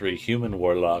 1/3 human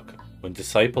warlock. When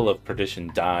Disciple of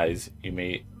Perdition dies, you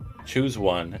may choose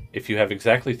 1. If you have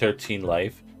exactly 13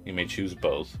 life, you may choose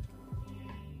both.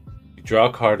 You draw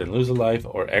a card and lose a life,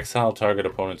 or exile target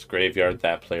opponent's graveyard.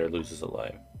 That player loses a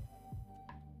life.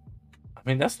 I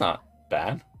mean, that's not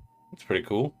bad. It's pretty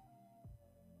cool.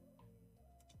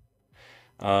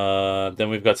 Then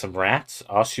we've got some rats.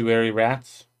 Ossuary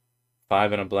Rats.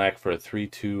 5 and a black for a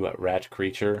 3/2 rat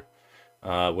creature.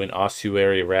 When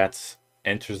Ossuary Rats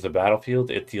enters the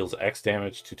battlefield, it deals X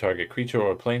damage to target creature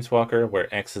or planeswalker,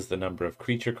 where X is the number of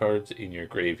creature cards in your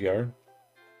graveyard.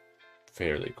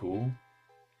 Fairly cool.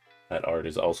 That art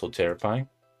is also terrifying.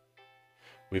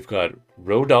 We've got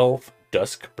Rodolph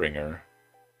Duskbringer.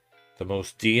 The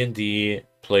most D&D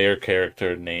player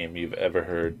character name you've ever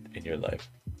heard in your life.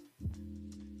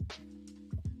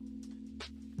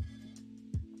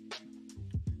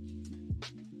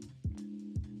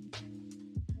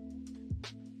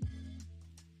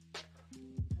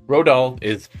 Rodolph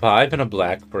is 5 and a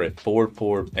black for a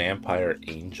 4/4 Vampire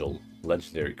Angel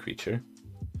legendary creature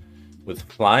with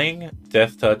flying,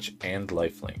 death touch, and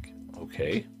lifelink.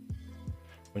 Okay.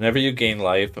 Whenever you gain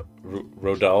life,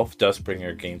 Rodolph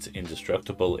Duskbringer gains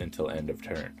indestructible until end of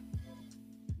turn.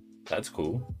 That's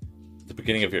cool. At the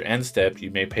beginning of your end step,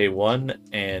 you may pay 1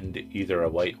 and either a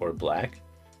white or black.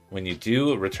 When you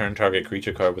do, return target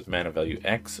creature card with mana value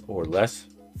X or less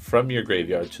from your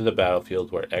graveyard to the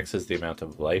battlefield, where X is the amount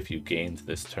of life you gained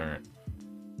this turn.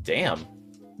 Damn.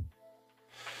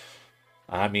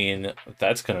 I mean,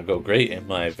 that's gonna go great in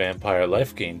my vampire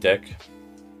life gain deck.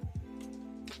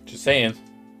 Just saying.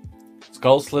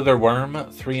 Skullslither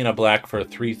Worm, 3 and a black for a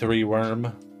 3/3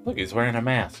 worm. Look, he's wearing a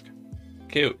mask.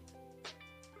 Cute.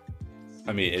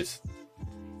 I mean, it's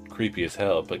creepy as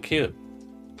hell, but cute.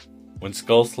 When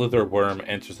Skullslither Worm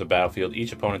enters the battlefield,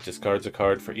 each opponent discards a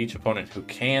card. For each opponent who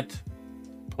can't,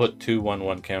 put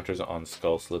 2/1/1 counters on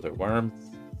Skullslither Worm.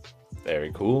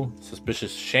 Very cool.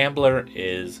 Suspicious Shambler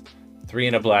is 3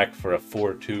 and a black for a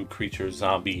 4/2 creature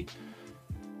zombie.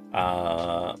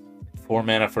 4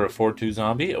 mana for a 4/2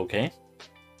 zombie. Okay.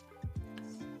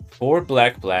 4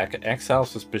 black, exile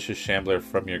Suspicious Shambler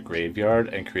from your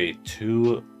graveyard and create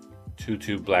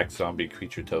 2/2 black zombie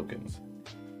creature tokens.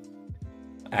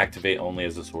 Activate only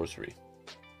as a sorcery.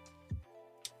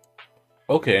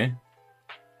 Okay.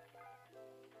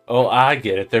 Oh, I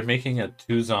get it. They're making a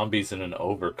 2 zombies in an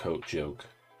overcoat joke.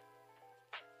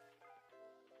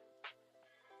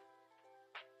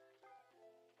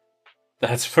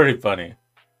 That's pretty funny.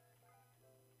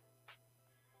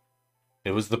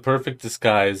 It was the perfect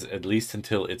disguise, at least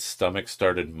until its stomach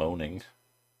started moaning.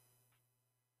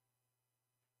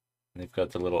 And they've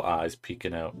got the little eyes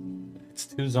peeking out. It's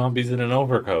 2 zombies in an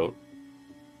overcoat.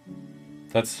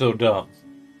 That's so dumb.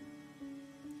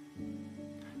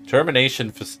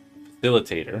 Termination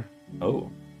Facilitator. Oh.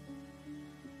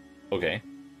 Okay.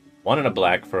 1 and a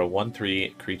black for a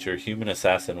 1/3 creature human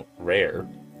assassin rare.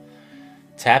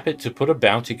 Tap it to put a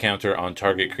bounty counter on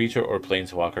target creature or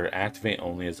planeswalker. Activate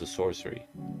only as a sorcery.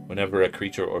 Whenever a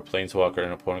creature or planeswalker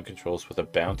an opponent controls with a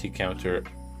bounty counter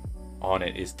on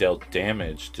it is dealt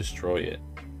damage, destroy it.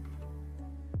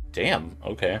 Damn,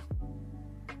 okay.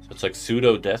 So it's like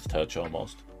pseudo death touch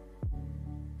almost.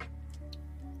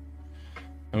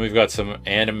 And we've got some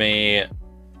anime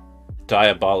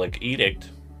Diabolic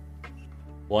Edict.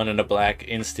 1 and a black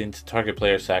instant. Target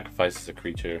player sacrifices a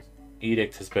creature.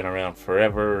 Edict has been around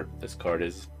forever. This card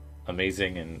is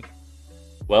amazing and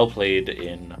well played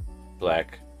in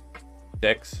black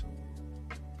decks.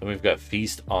 Then we've got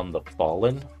Feast on the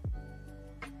Fallen.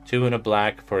 2 and a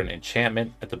black for an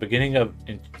enchantment. At the beginning of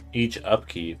each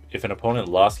upkeep, if an opponent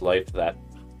lost life that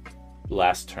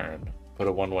last turn, put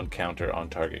a 1/1 counter on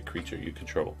target creature you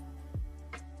control.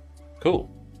 Cool.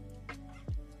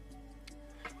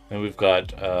 Then we've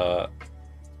got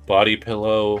Body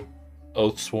Pillow,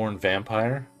 Oathsworn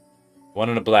Vampire. 1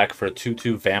 and a black for a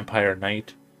 2/2 Vampire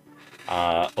Knight.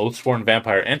 Oathsworn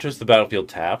Vampire enters the battlefield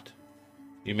tapped.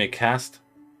 You may cast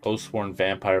Oathsworn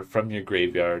Vampire from your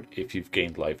graveyard if you've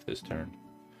gained life this turn.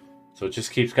 So it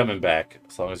just keeps coming back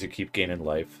as long as you keep gaining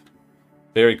life.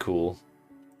 Very cool.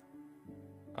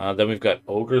 Then we've got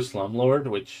Ogre Slumlord,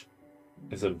 which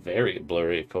is a very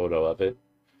blurry photo of it.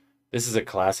 This is a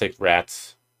classic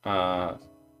Rats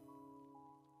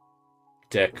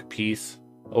deck piece.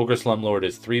 Ogre Slumlord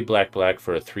is 3 black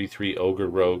for a 3/3 Ogre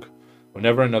Rogue.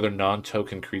 Whenever another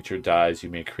non-token creature dies, you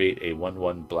may create a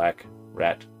 1/1 black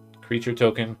rat creature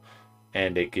token,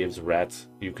 and it gives rats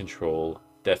you control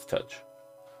Death Touch.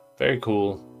 Very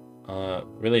cool.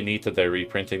 Really neat that they're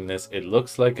reprinting this. It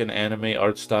looks like an anime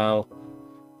art style.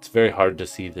 It's very hard to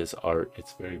see this art.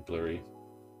 It's very blurry.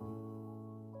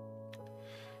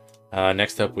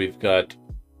 Next up, we've got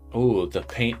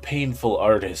the Painful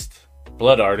Artist.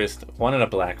 Blood Artist, 1 and a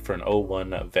black for an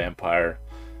 0/1 vampire.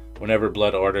 Whenever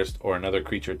Blood Artist or another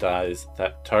creature dies,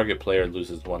 that target player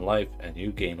loses 1 life and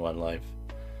you gain 1 life.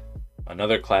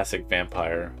 Another classic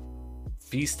vampire.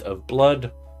 Feast of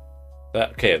Blood.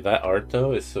 That art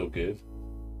though is so good.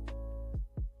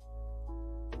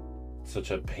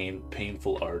 Such a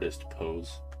painful artist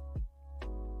pose.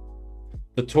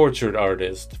 The Tortured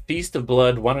Artist. Feast of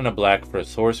Blood, 1 and a black for a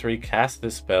sorcery. Cast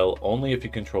this spell only if you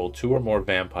control 2 or more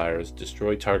vampires.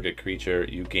 Destroy target creature.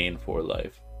 You gain 4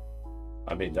 life.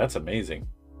 I mean, that's amazing.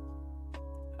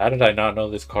 How did I not know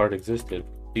this card existed?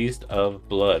 Feast of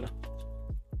Blood.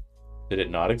 Did it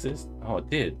not exist? Oh, it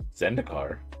did.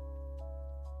 Zendikar.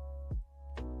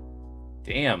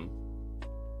 Damn.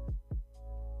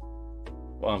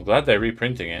 Well, I'm glad they're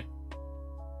reprinting it.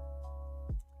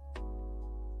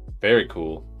 Very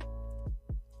cool.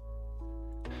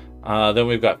 Then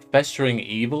we've got Festering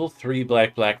Evil, 3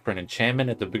 black for an enchantment.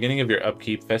 At the beginning of your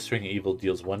upkeep, Festering Evil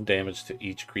deals 1 damage to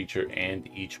each creature and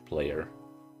each player.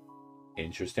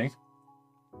 Interesting.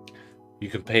 You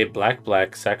can pay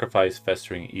black, sacrifice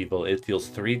Festering Evil. It deals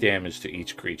 3 damage to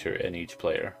each creature and each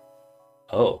player.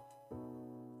 Oh.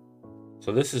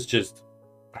 So this is just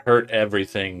hurt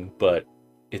everything, but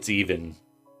it's even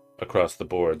across the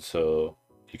board, so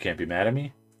you can't be mad at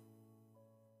me?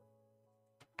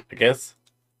 I guess.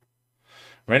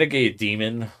 Renegade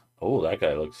Demon. Oh, that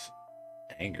guy looks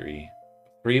angry.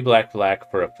 3 black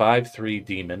for a 5/3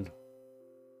 demon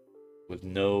with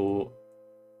no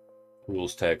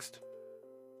rules text.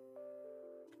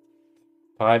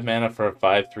 5 mana for a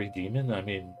 5/3 demon? I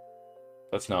mean,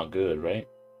 that's not good, right?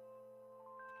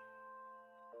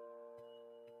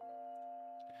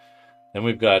 Then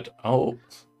we've got, that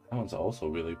one's also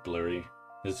really blurry.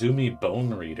 Izumi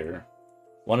Bone Reader.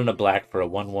 1 and a black for a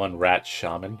 1/1 rat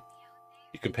shaman.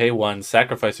 You can pay 1,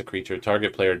 sacrifice a creature,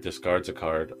 target player discards a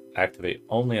card, activate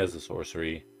only as a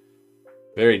sorcery.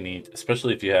 Very neat,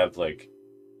 especially if you have like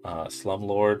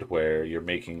Slumlord, where you're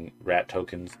making rat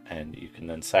tokens and you can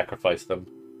then sacrifice them.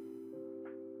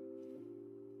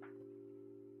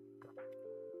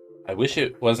 I wish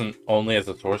it wasn't only as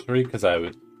a sorcery, because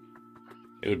it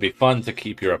would be fun to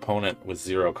keep your opponent with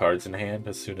 0 cards in hand.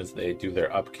 As soon as they do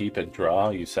their upkeep and draw,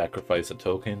 you sacrifice a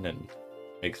token and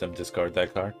make them discard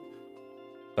that card.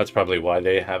 That's probably why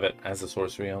they have it as a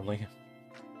sorcery only.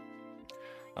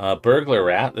 Burglar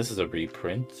Rat. This is a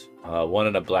reprint. 1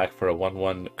 and a black for a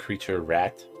 1/1 creature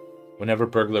rat. Whenever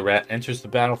Burglar Rat enters the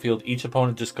battlefield, each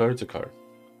opponent discards a card.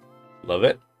 Love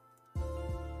it.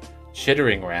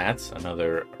 Chittering Rats,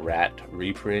 another rat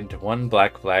reprint. 1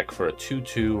 black for a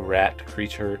 2/2 rat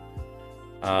creature.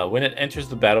 When it enters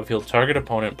the battlefield, target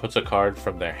opponent puts a card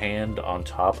from their hand on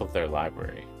top of their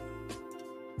library.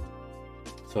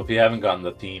 So if you haven't gotten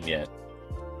the theme yet,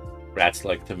 rats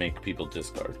like to make people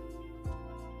discard.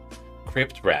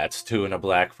 Crypt Rats, 2 and a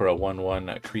black for a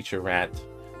 1/1 creature rat.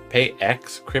 Pay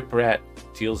X. Crypt Rat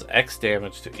deals X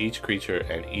damage to each creature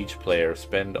and each player.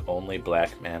 Spend only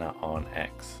black mana on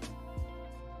X.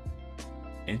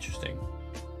 Interesting.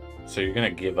 So you're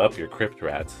going to give up your Crypt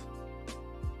Rats.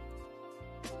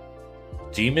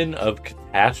 Demon of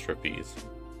Catastrophes.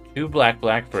 2 black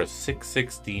for a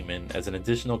 6/6 demon. As an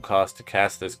additional cost to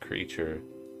cast this creature,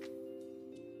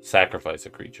 sacrifice a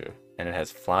creature. And it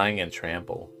has Flying and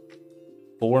Trample.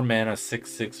 4 mana,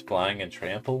 6/6 Flying and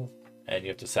Trample. And you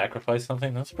have to sacrifice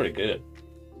something? That's pretty good.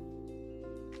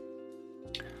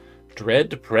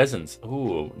 Dread Presence.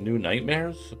 Ooh, new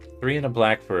nightmares? 3 and a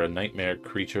black for a nightmare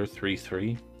creature,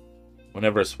 3/3.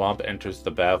 Whenever a swamp enters the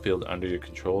battlefield under your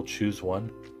control, choose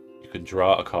one. You can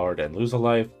draw a card and lose a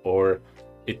life, or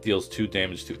it deals 2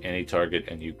 damage to any target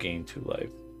and you gain 2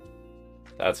 life.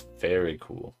 That's very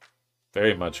cool.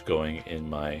 Very much going in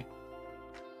my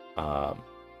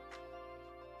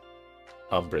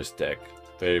Umbrus deck.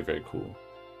 Very, very cool.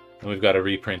 And we've got a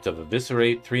reprint of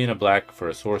Eviscerate. 3 and a black for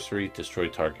a sorcery. Destroy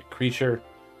target creature.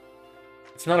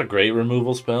 It's not a great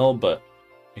removal spell, but,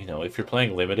 you know, if you're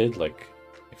playing limited, like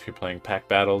if you're playing pack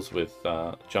battles with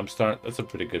Jumpstart, that's a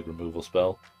pretty good removal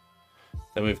spell.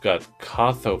 Then we've got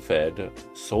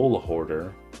Kothofed, Soul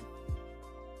Hoarder.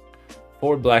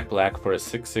 4 black for a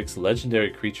 6/6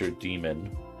 legendary creature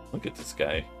demon. Look at this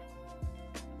guy.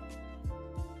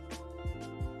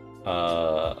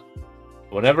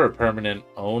 Whenever a permanent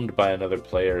owned by another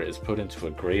player is put into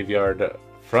a graveyard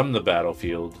from the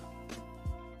battlefield.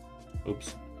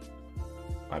 Oops.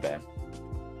 My bad.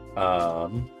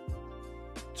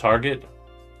 Target.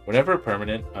 Whenever a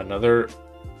permanent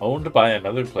owned by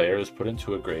another player is put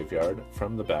into a graveyard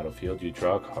from the battlefield, you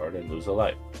draw a card and lose a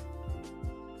life.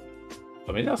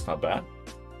 I mean, that's not bad.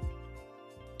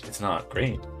 It's not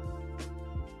great.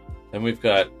 Then we've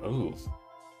got, ooh,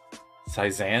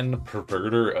 Sizan,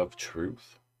 Perverter of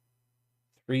Truth.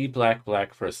 3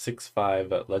 black for a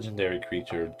 6/5 legendary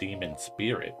creature, Demon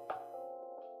Spirit.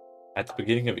 At the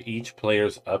beginning of each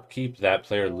player's upkeep, that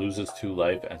player loses 2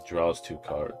 life and draws 2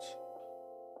 cards.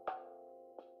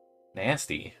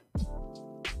 Nasty.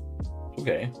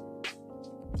 Okay.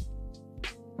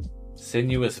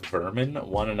 Sinuous Vermin,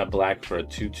 1 and a black for a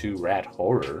 2/2 rat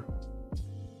horror.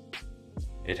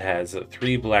 It has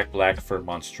 3 black for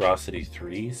Monstrosity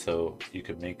 3, so you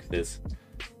can make this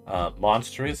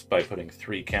monstrous by putting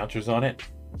 3 counters on it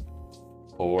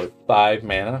for 5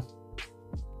 mana.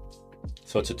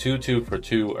 So it's a 2/2 for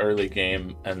 2 early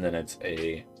game, and then it's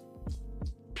a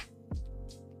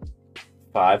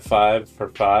 5/5 for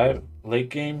 5 late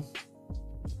game.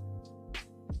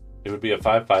 It would be a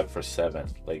 5/5 for 7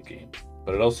 late game.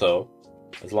 But it also,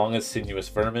 as long as Sinuous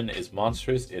Vermin is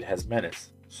monstrous, it has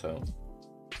Menace. So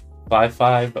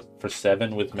 5/5 for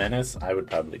 7 with Menace, I would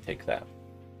probably take that.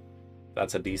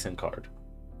 That's a decent card.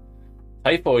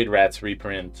 Typhoid Rats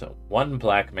reprint. 1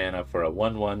 black mana for a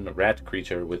 1/1 rat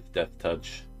creature with Death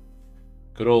Touch.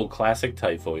 Good old classic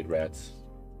Typhoid Rats.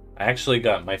 I actually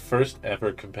got my first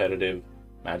ever competitive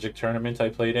Magic tournament I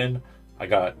played in.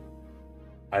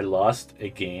 I lost a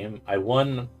game. I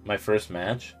won my first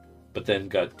match, but then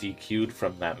got DQ'd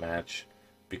from that match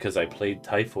because I played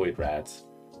Typhoid Rats,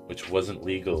 which wasn't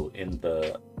legal in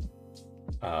the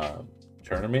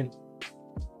tournament.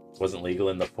 Wasn't legal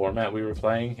in the format we were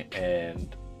playing,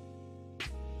 and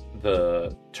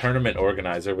the tournament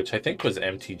organizer, which I think was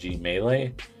MTG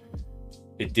Melee,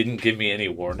 it didn't give me any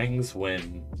warnings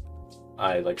when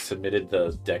I submitted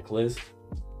the deck list.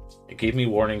 It gave me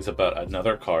warnings about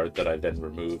another card that I then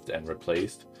removed and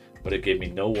replaced, but it gave me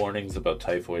no warnings about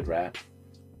Typhoid Rat,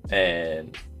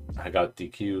 and I got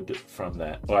DQ'd from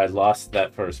that. Well, I lost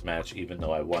that first match even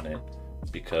though I won it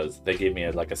because they gave me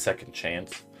a second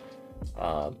chance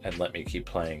and let me keep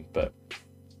playing, but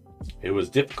it was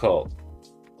difficult.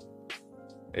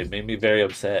 It made me very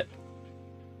upset.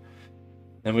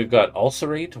 Then we've got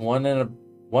Ulcerate, 1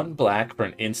 black for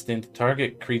an instant.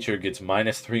 Target creature gets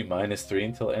 -3/-3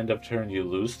 until end of turn. You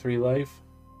lose 3 life.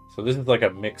 So this is like a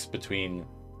mix between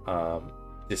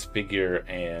Disfigure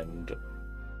and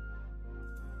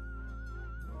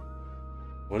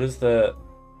what is the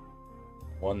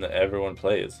one that everyone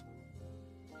plays?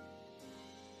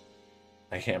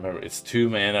 I can't remember. It's 2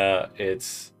 mana.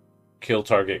 It's kill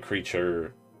target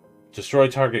creature, destroy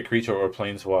target creature or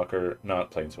planeswalker.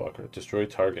 Not planeswalker. Destroy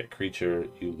target creature.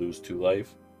 You lose 2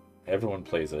 life. Everyone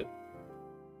plays it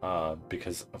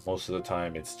because most of the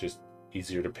time it's just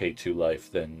easier to pay 2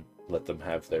 life than let them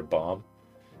have their bomb.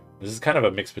 This is kind of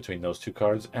a mix between those 2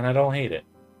 cards, and I don't hate it.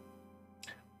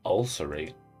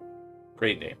 Ulcerate.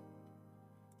 Great name.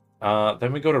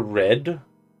 Then we go to red.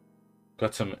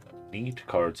 Got some neat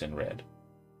cards in red.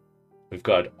 We've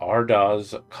got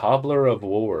Ardaz, Cobbler of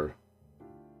War.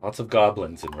 Lots of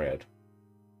goblins in red.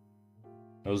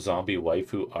 No zombie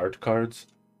waifu art cards.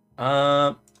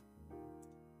 I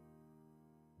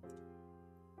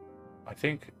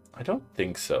don't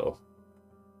think so.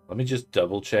 Let me just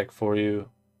double check for you.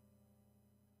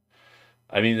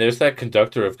 I mean, there's that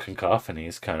Conductor of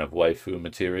Cacophonies kind of waifu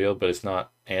material, but it's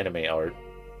not anime art.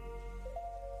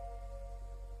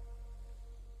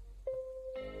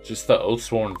 Just the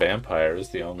Oathsworn Vampire is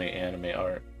the only anime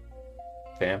art.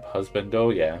 Vamp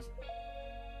Husbando, yeah.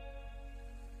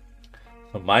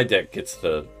 My deck gets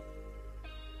the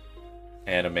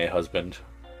anime husband.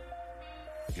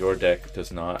 Your deck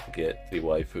does not get the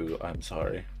waifu. I'm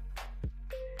sorry.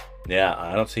 Yeah,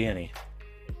 I don't see any.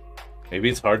 Maybe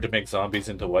it's hard to make zombies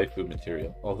into waifu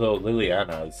material. Although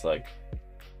Liliana is like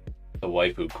the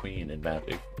waifu queen in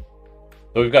Magic.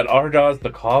 So we've got Ardaaz, the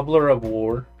Cobbler of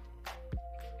War.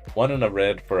 1 and a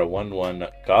red for a 1/1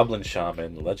 Goblin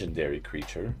Shaman legendary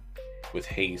creature with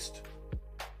haste.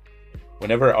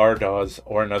 Whenever Ardaaz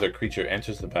or another creature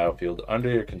enters the battlefield under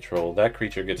your control, that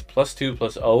creature gets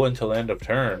 +2/+0 until end of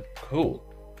turn. Cool.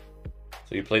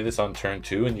 So you play this on turn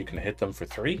 2 and you can hit them for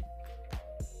 3.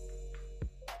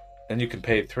 Then you can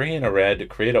pay 3 and a red to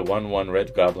create a 1/1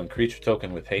 red goblin creature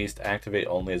token with haste, activate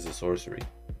only as a sorcery.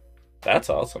 That's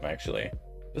awesome, actually.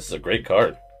 This is a great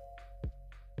card.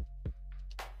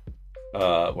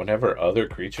 Whenever other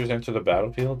creatures enter the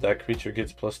battlefield, that creature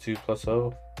gets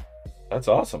 +2/+0. That's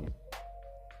awesome.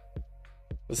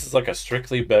 This is like a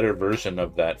strictly better version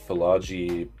of that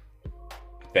Philogy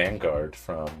Vanguard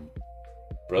from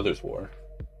Brothers War.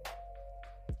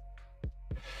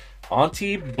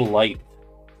 Auntie Blight,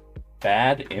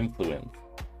 Bad Influence.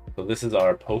 So this is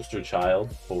our poster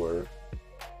child for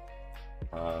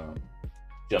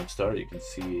Jumpstart. You can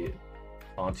see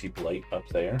Auntie Blight up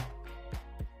there.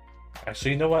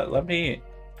 Actually, you know what? Let me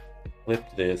flip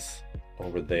this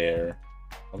over there.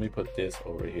 Let me put this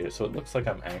over here. So it looks like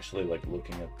I'm actually like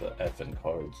looking at the effing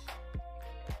cards.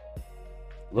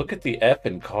 Look at the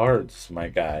effing cards, my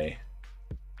guy.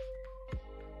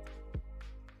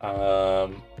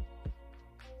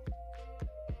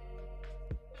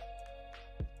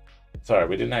 Sorry,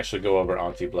 we didn't actually go over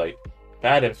Auntie Blight.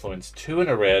 Bad Influence, 2 and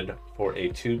a red for a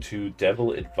 2/2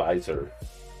 Devil Advisor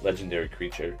legendary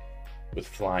creature with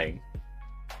flying.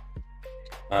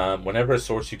 Whenever a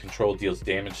source you control deals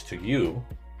damage to you,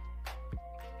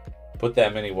 put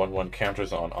that many 1/1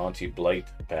 counters on Auntie Blight,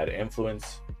 Bad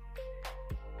Influence.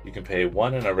 You can pay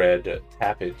 1 and a red,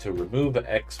 tap it to remove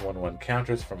X 1/1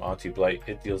 counters from Auntie Blight.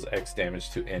 It deals X damage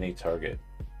to any target.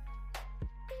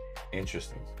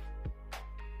 Interesting.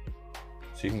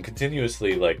 So you can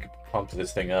continuously like pump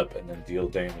this thing up and then deal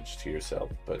damage to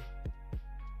yourself, but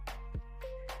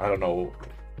I don't know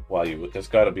why you would. There's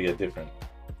got to be a different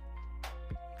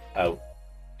out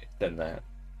than that.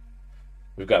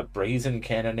 We've got Brazen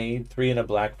Cannonade, 3 and a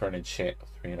black for an enchant.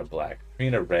 3 and a black, 3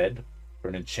 and a red for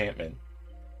an enchantment.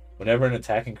 Whenever an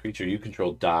attacking creature you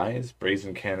control dies,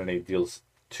 Brazen Cannonade deals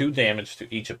 2 damage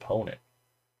to each opponent.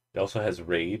 It also has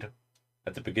Raid.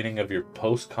 At the beginning of your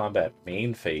post-combat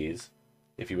main phase,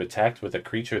 if you attacked with a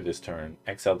creature this turn,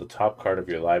 exile the top card of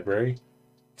your library.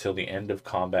 Till the end of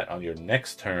combat on your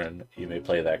next turn, you may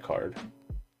play that card.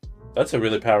 That's a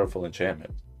really powerful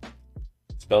enchantment.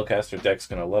 Spellcaster deck's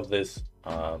gonna love this.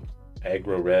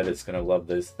 Aggro red is gonna love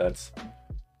this. That's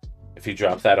if you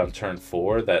drop that on turn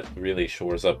 4, that really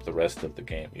shores up the rest of the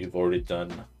game. You've already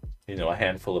done, you know, a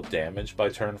handful of damage by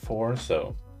turn 4,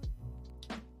 so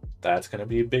that's gonna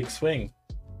be a big swing.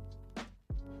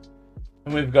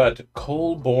 And we've got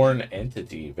Coalborn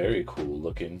Entity, very cool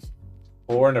looking.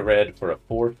 4 and a red for a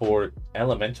 4/4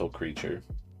 elemental creature.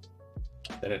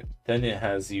 Then it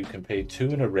has, you can pay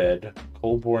 2 and a red.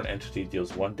 Coalborn Entity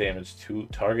deals 1 damage to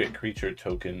target creature,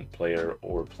 token, player,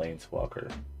 or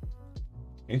planeswalker.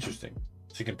 Interesting.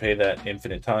 So you can pay that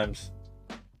infinite times.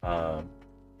 I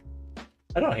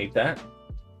don't hate that.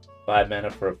 5 mana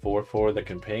for a 4/4 that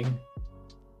can ping.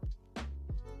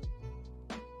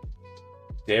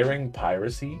 Daring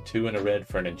Piracy, 2 and a red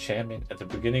for an enchantment. At the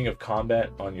beginning of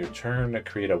combat on your turn,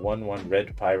 create a 1/1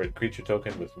 red pirate creature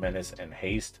token with menace and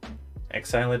haste.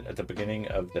 Exile it at the beginning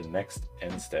of the next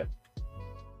end step.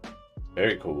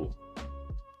 Very cool.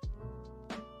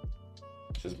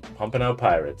 Just pumping out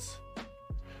pirates.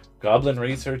 Goblin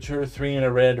Researcher, 3 and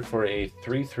a red for a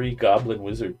 3/3 Goblin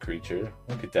Wizard creature.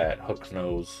 Look at that, hook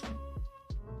nose.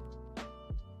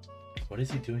 What is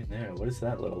he doing there? What is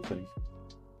that little thing?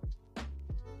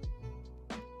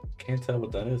 Can't tell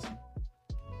what that is.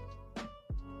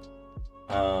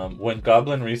 When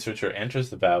Goblin Researcher enters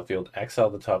the battlefield, exile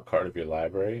the top card of your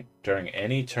library. During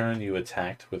any turn you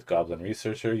attacked with Goblin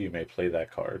Researcher, you may play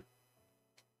that card.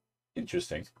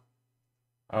 Interesting.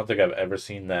 I don't think I've ever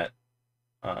seen that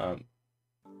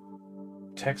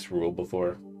text rule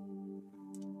before.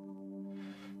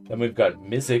 Then we've got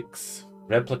Mizzix,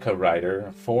 Replica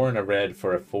Rider, 4 and a red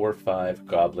for a 4/5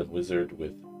 Goblin Wizard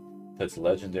that's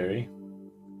legendary.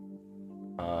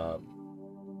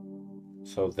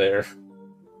 So they're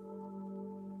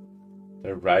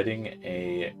riding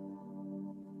an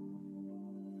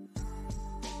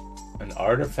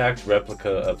artifact replica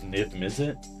of Niv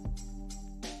Mizzet,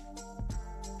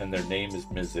 and their name is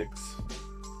Mizzix.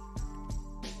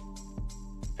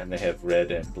 and they have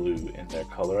red and blue in their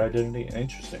color identity.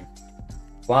 Interesting.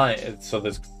 Flying. So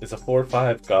this is a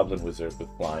 4/5 goblin wizard with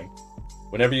flying.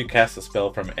 Whenever you cast a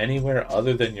spell from anywhere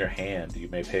other than your hand, you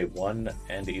may pay 1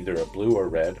 and either a blue or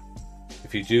red.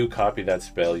 If you do copy that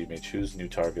spell, you may choose new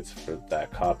targets for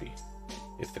that copy.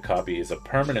 If the copy is a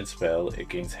permanent spell, it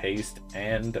gains haste,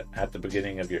 and at the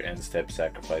beginning of your end step,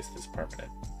 sacrifice this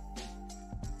permanent.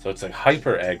 So it's a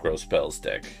hyper aggro spells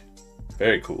deck.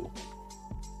 Very cool.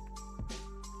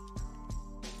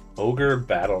 Ogre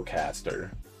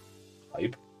Battlecaster.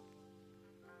 Hype.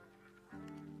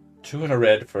 2 and a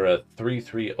red for a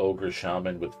 3/3 Ogre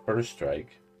Shaman with first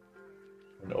strike.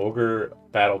 When Ogre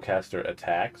Battlecaster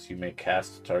attacks, you may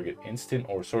cast a target instant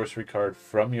or sorcery card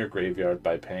from your graveyard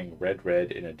by paying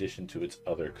red in addition to its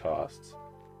other costs.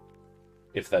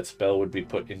 If that spell would be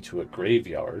put into a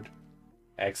graveyard,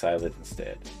 exile it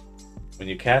instead. When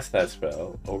you cast that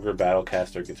spell, Ogre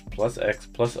Battlecaster gets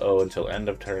 +X/+O until end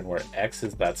of turn, where X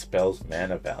is that spell's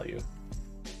mana value.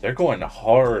 They're going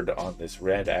hard on this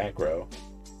red aggro.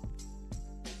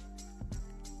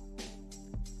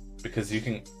 Because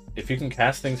if you can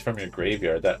cast things from your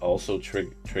graveyard, that also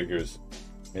triggers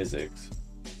Mizzix.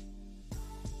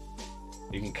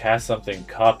 You can cast something,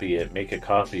 copy it, make a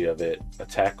copy of it,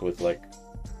 attack with like...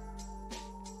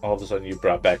 all of a sudden you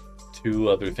brought back 2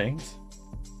 other things?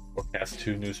 Or cast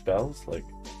 2 new spells? Like,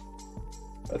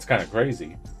 that's kind of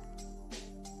crazy.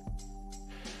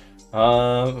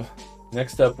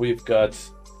 Next up we've got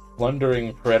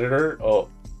Plundering Predator. Oh,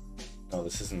 no,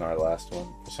 this isn't our last one.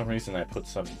 For some reason I put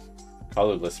some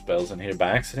colorless spells in here by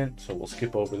accident, so we'll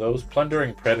skip over those.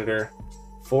 Plundering Predator,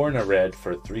 4 and a red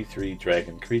for a 3/3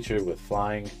 dragon creature with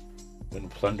flying. When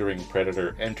Plundering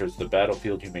Predator enters the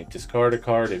battlefield, you may discard a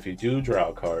card. If you do draw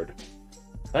a card,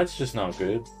 that's just not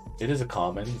good. It is a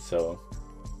common, so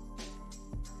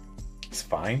it's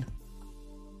fine.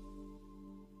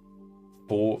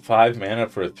 5 mana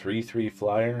for a 3/3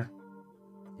 flyer.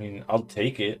 I mean, I'll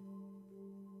take it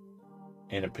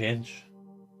in a pinch.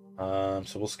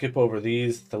 So we'll skip over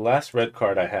these. The last red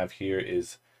card I have here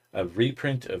is a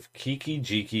reprint of Kiki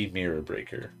Jiki Mirror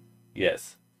Breaker.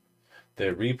 Yes,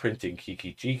 they're reprinting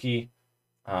Kiki Jiki.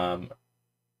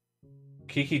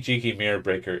 Kiki Jiki Mirror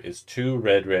Breaker is 2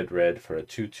 red for a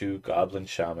 2/2 Goblin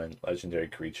Shaman legendary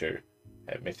creature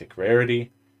at mythic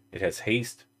rarity. It has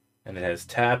haste, and it has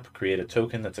tap. Create a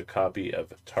token that's a copy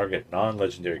of a target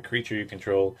non-legendary creature you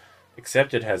control,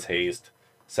 except it has haste.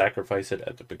 Sacrifice it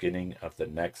at the beginning of the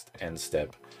next end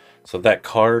step. So that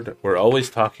card we're always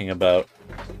talking about,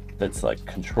 that's like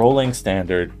controlling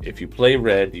standard. If you play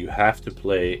red, you have to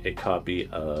play a copy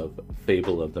of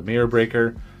Fable of the Mirror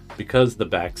Breaker, because the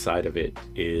back side of it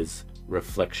is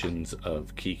reflections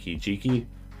of Kiki Jiki.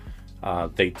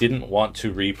 They didn't want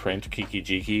to reprint Kiki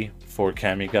Jiki for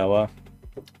Kamigawa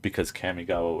because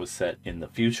Kamigawa was set in the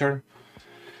future.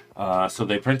 So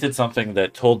they printed something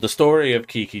that told the story of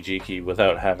Kiki Jiki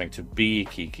without having to be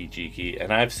Kiki Jiki.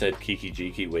 And I've said Kiki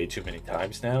Jiki way too many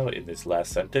times now in this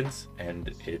last sentence,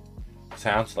 and it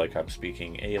sounds like I'm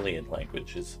speaking alien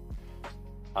languages.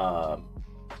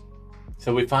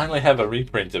 So we finally have a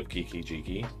reprint of Kiki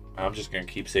Jiki. I'm just going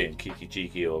to keep saying Kiki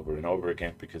Jiki over and over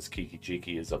again because Kiki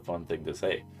Jiki is a fun thing to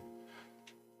say.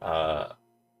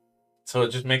 So it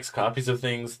just makes copies of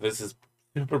things. This is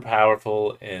super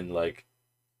powerful in like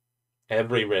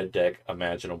every red deck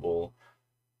imaginable.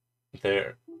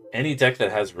 Any deck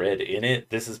that has red in it,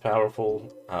 this is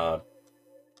powerful.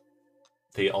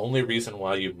 The only reason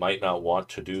why you might not want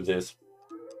to do this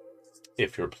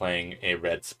if you're playing a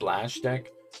red splash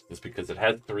deck is because it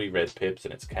has 3 red pips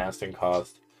and its casting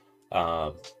cost.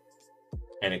 And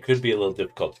it could be a little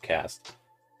difficult to cast.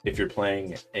 If you're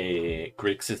playing a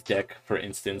Grixis deck, for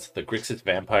instance, the Grixis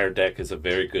Vampire deck is a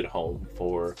very good home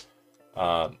for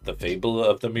the Fable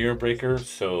of the Mirror Breaker,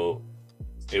 so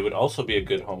it would also be a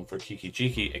good home for Kiki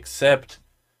Jiki, except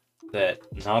that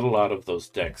not a lot of those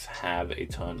decks have a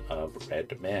ton of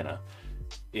red mana.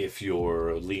 If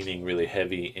you're leaning really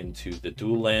heavy into the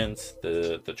dual lands,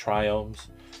 the triomes,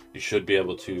 you should be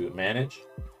able to manage.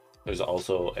 There's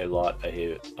also a lot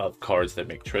of cards that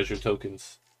make treasure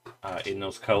tokens in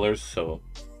those colors, so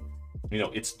you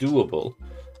know it's doable.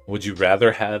 Would you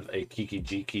rather have a Kiki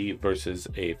Jiki versus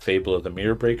a Fable of the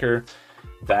Mirror Breaker?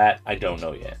 That I don't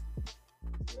know yet.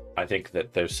 I think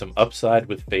that there's some upside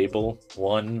with Fable.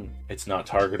 One, it's not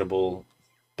targetable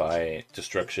by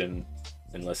destruction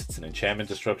unless it's an enchantment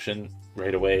destruction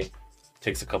right away. It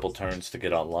takes a couple turns to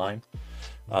get online.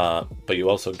 But you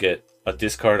also get a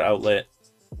discard outlet,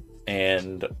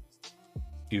 and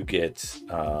you get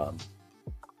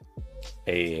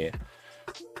a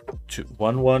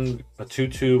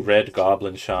 2/2 red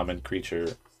goblin shaman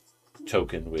creature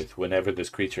token with whenever this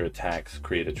creature attacks,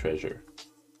 create a treasure.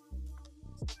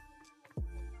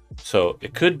 So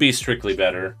it could be strictly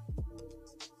better.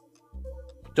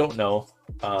 Don't know.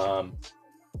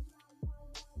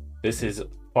 This is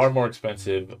far more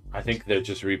expensive. I think they're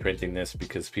just reprinting this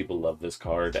because people love this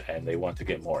card and they want to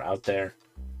get more out there.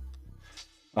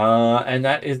 And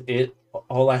that is it.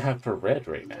 All I have for red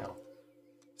right now.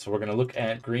 So we're going to look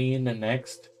at green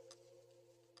next.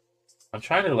 I'm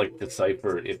trying to like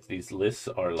decipher if these lists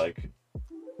are like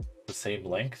the same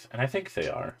length, and I think they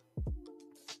are.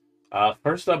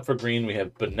 First up for green, we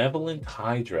have Benevolent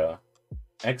Hydra.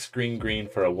 X green green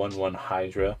for a 1/1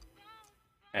 Hydra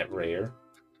at rare.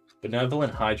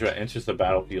 Benevolent Hydra enters the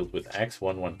battlefield with X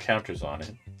 1/1 counters on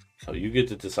it, so you get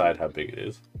to decide how big it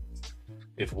is.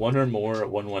 If one or more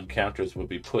 1/1 counters would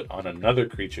be put on another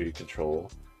creature you control,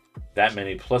 that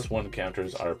many +1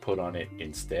 counters are put on it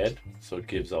instead, so it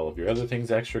gives all of your other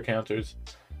things extra counters.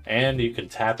 And you can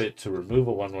tap it to remove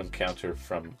a 1/1 counter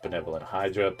from Benevolent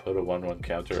Hydra, put a 1/1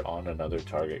 counter on another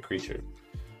target creature.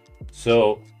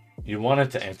 So you want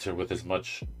it to enter with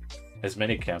as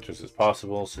many counters as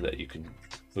possible so that you can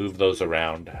move those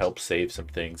around, help save some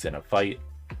things in a fight,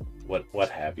 what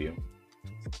have you.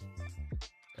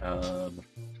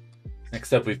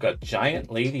 Next up, we've got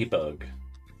Giant Ladybug.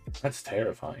 That's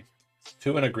terrifying.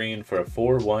 2 and a green for a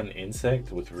 4/1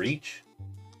 insect with reach.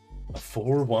 A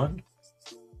 4/1?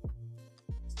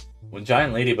 When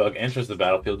Giant Ladybug enters the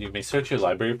battlefield, you may search your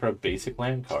library for a basic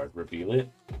land card, reveal it,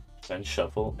 then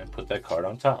shuffle and put that card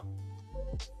on top.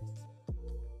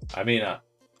 I mean,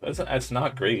 that's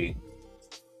not great.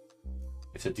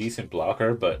 It's a decent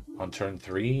blocker, but on turn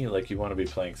 3, like, you want to be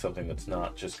playing something that's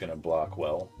not just going to block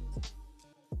well.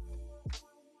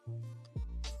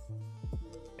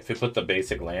 If you put the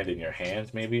basic land in your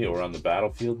hand, maybe, or on the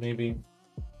battlefield, maybe.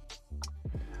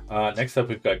 Next up,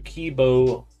 we've got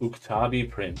Kibo Uktabi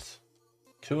Prince.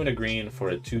 2 and a green for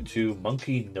a 2/2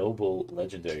 Monkey Noble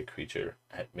legendary creature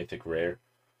at Mythic Rare.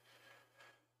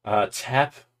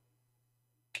 Tap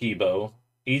Kibo.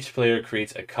 Each player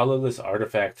creates a colorless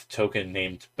artifact token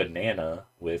named Banana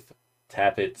with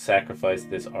tap it, sacrifice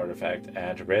this artifact,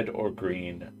 add red or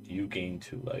green, you gain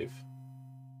 2 life.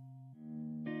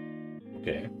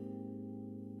 Okay.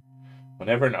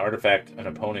 Whenever an artifact an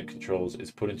opponent controls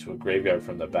is put into a graveyard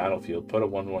from the battlefield, put a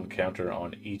 1/1 counter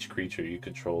on each creature you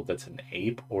control that's an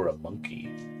ape or a monkey.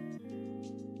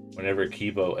 Whenever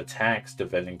Kibo attacks,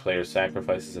 defending player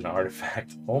sacrifices an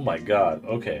artifact. Oh my god,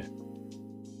 okay.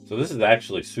 So this is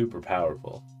actually super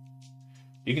powerful.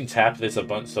 You can tap this a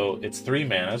bunch, so it's 3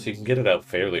 mana, so you can get it out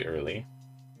fairly early.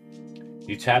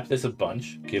 You tap this a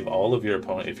bunch, give all of your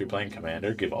opponent, if you're playing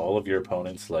Commander, give all of your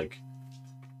opponents like,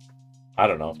 I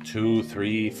don't know, 2,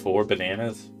 3, 4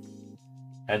 bananas.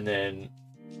 And then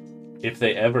if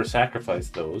they ever sacrifice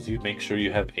those, you make sure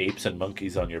you have apes and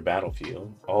monkeys on your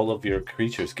battlefield. All of your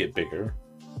creatures get bigger.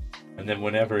 And then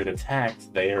whenever it attacks,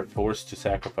 they are forced to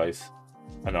sacrifice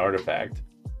an artifact.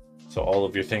 So all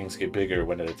of your things get bigger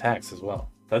when it attacks as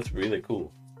well. That's really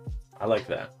cool. I like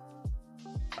that.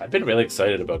 I've been really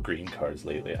excited about green cards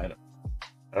lately. I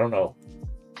don't know.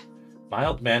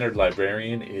 Mild-Mannered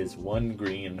Librarian is 1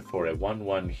 green for a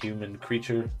 1/1 human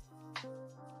creature.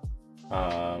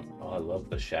 Oh, I love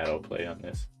the shadow play on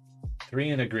this. 3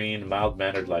 and a green,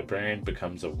 Mild-Mannered Librarian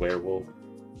becomes a werewolf.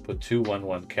 Put 2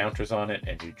 1/1 counters on it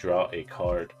and you draw a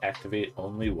card. Activate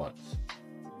only once.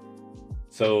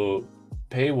 So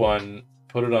pay 1,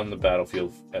 put it on the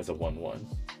battlefield as a 1/1.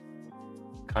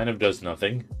 Kind of does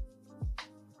nothing.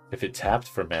 If it tapped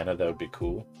for mana, that would be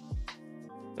cool.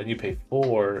 Then you pay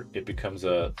 4, it becomes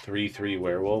a 3/3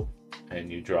 werewolf, and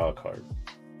you draw a card.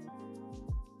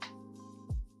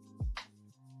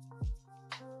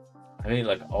 I mean,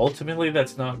 like, ultimately,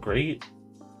 that's not great.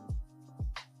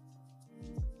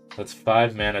 That's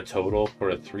 5 mana total for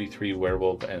a 3/3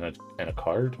 werewolf and a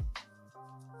card.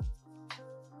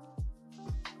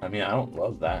 I mean, I don't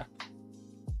love that.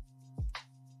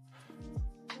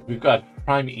 We've got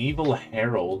Primeval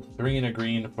Herald, 3 and a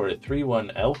green for a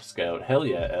 3/1 Elf Scout. Hell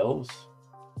yeah, elves.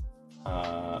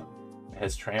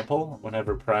 Has trample.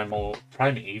 Whenever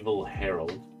Primeval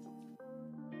Herald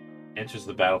enters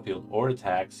the battlefield or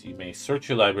attacks, you may search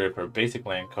your library for a basic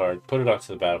land card, put it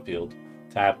onto the battlefield,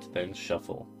 tapped, then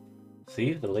shuffle.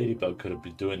 See, the Ladybug could have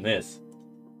been doing this,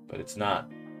 but it's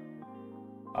not.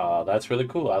 That's really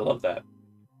cool. I love that.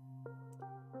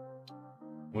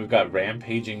 We've got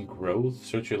Rampaging Growth.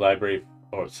 Search your library,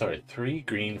 3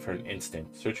 green for an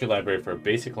instant. Search your library for a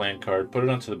basic land card, put it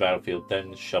onto the battlefield,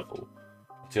 then shuffle.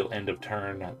 Until end of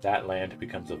turn, that land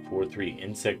becomes a 4/3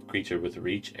 insect creature with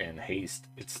reach and haste.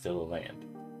 It's still a land.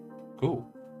 Cool.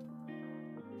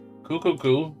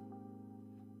 Cool.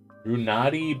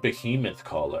 Runati Behemoth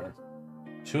Caller.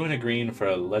 2 and a green for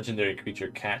a legendary creature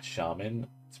cat shaman.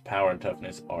 Its power and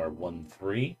toughness are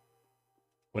 1/3.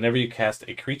 Whenever you cast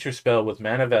a creature spell with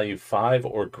mana value 5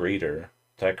 or greater,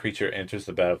 that creature enters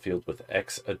the battlefield with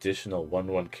X additional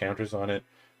 1/1 counters on it,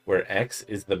 where X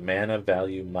is the mana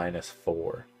value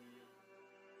 -4.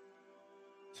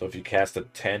 So if you cast a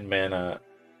 10 mana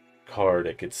card,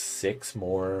 it gets 6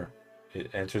 more.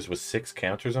 It enters with 6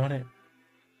 counters on it.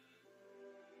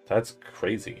 That's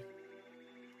crazy.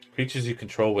 Creatures you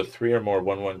control with 3 or more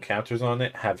 1/1 counters on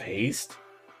it have haste.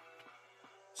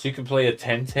 So you can play a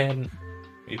 10/10.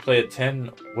 You play a 10.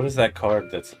 What is that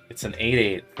card? It's an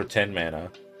 8/8 for 10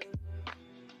 mana.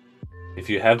 If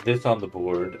you have this on the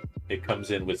board, it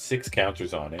comes in with 6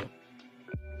 counters on it.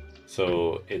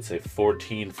 So it's a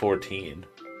 14/14.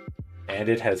 And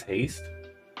it has haste.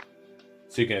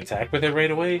 So you can attack with it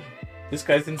right away? This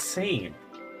guy's insane.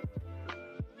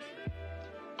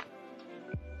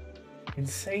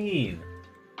 Insane.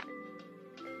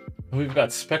 We've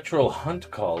got Spectral Hunt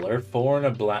Caller, 4 and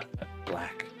a black.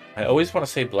 I always want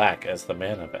to say black as the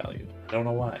mana value. I don't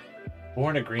know why. 4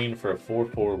 and a green for a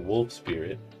 4/4 Wolf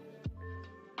Spirit.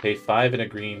 Pay 5 and a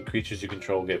green. Creatures you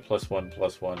control get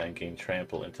 +1/+1 and gain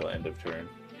trample until end of turn.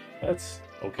 That's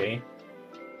okay.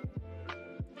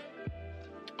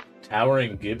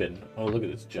 Towering Gibbon. Oh, look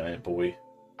at this giant boy.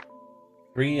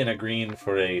 3 and a green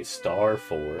for a star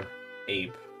 4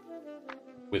 ape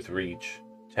with reach.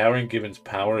 Towering Gibbon's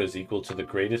power is equal to the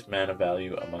greatest mana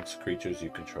value amongst creatures you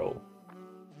control.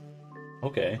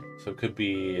 Okay, so it could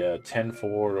be a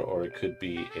 10/4 or it could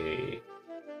be a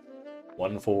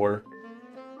 1/4.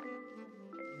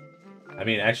 I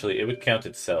mean, actually, it would count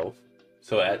itself.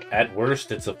 So at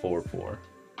worst, it's a 4/4.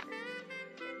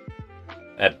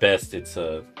 At best, it's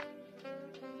a...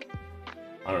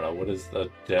 I don't know, what is the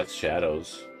Death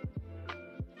Shadows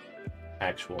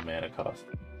actual mana cost?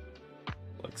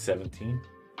 Like 17?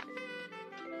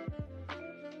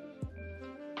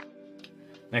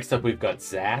 Next up, we've got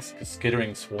Zask,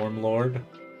 Skittering Swarmlord.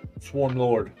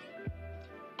 Swarmlord.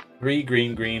 3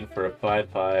 green for a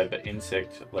 5/5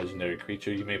 insect legendary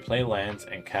creature. You may play lands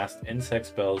and cast insect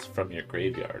spells from your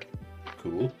graveyard.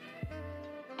 Cool.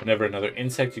 Whenever another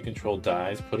insect you control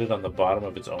dies, put it on the bottom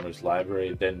of its owner's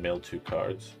library, then mill 2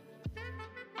 cards.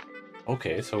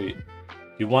 Okay, so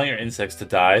you want your insects to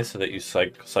die so that you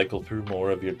cycle through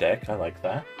more of your deck. I like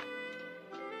that.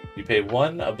 You pay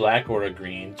 1, a black or a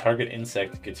green. Target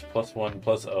insect gets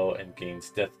 +1/+0 and gains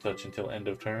Death Touch until end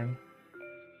of turn.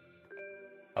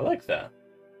 I like that.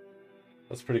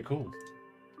 That's pretty cool.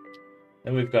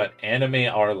 Then we've got Anime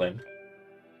Arlen.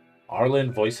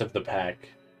 Arlen, Voice of the Pack,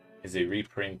 is a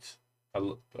reprint.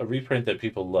 A reprint that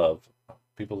people love.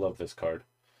 People love this card.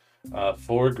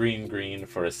 4 green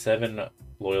for a 7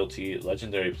 loyalty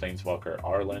legendary planeswalker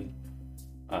Arlen.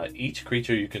 Each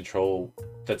creature you control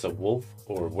that's a wolf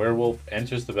or werewolf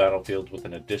enters the battlefield with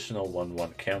an additional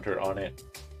 1/1 counter on it.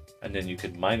 And then you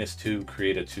can -2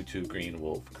 create a 2/2 green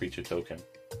wolf creature token.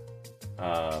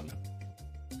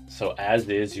 So as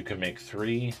is, you can make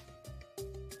 3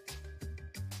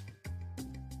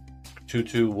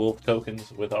 2/2 wolf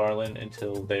tokens with Arlen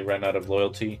until they run out of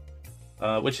loyalty,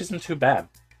 which isn't too bad.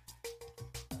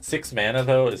 6 mana,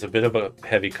 though, is a bit of a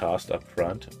heavy cost up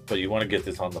front, but you want to get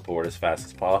this on the board as fast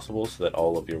as possible so that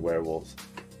all of your werewolves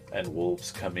and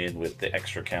wolves come in with the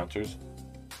extra counters.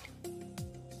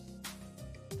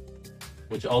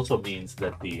 Which also means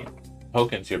that the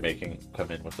tokens you're making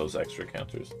come in with those extra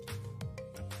counters.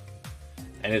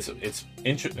 And it's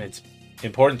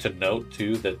important to note,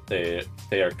 too, that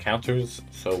they are counters,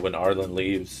 so when Arlen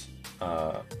leaves,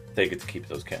 they get to keep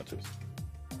those counters.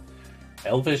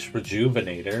 Elvish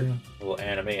Rejuvenator, little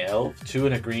anime elf, 2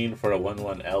 and a green for a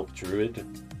 1/1 elf druid.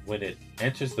 When it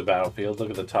enters the battlefield,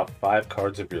 look at the top 5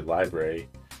 cards of your library.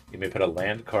 You may put a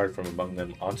land card from among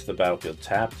them onto the battlefield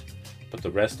tapped. Put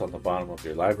the rest on the bottom of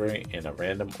your library in a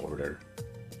random order.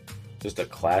 Just a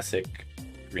classic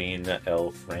green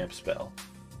elf ramp spell.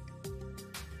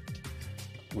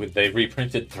 They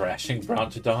reprinted Thrashing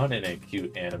Brontodon in a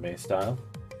cute anime style.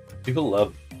 People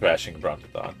love Thrashing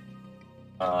Brontodon.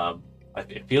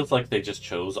 It feels like they just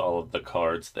chose all of the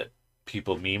cards that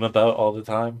people meme about all the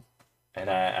time, and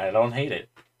I don't hate it.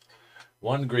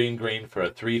 1 green for a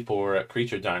 3/4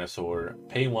 creature dinosaur.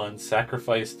 Pay 1,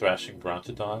 sacrifice Thrashing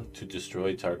Brontodon to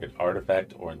destroy target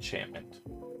artifact or enchantment.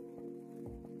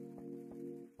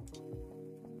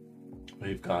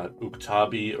 We've got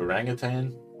Uktabi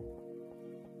Orangutan.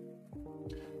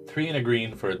 3 and a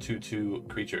green for a 2/2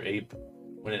 creature ape.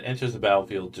 When it enters the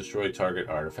battlefield, destroy target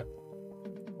artifact.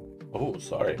 Oh,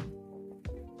 sorry.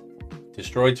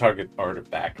 Destroy target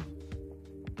artifact.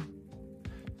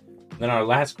 Then our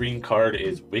last green card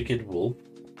is Wicked Wolf.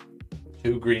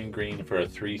 2 green for a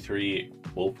 3/3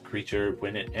 wolf creature.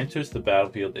 When it enters the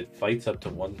battlefield, it fights up to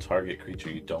 1 target creature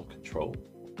you don't control.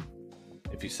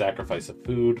 If you sacrifice a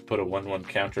food, put a 1/1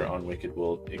 counter on Wicked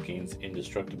Wolf, it gains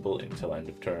indestructible until end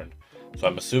of turn. So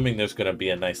I'm assuming there's going to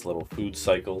be a nice little food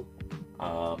cycle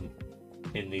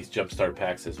in these Jumpstart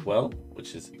packs as well,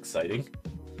 which is exciting.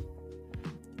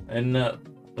 And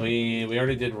we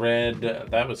already did red,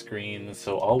 that was green,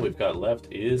 so all we've got left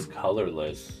is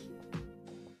colorless.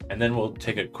 And then we'll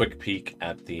take a quick peek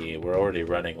at we're already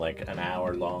running like an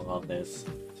hour long on this.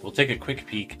 So we'll take a quick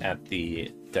peek at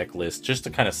the deck list just to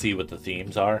kind of see what the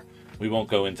themes are. We won't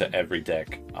go into every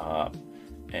deck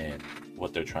and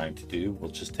what they're trying to do.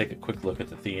 We'll just take a quick look at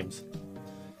the themes.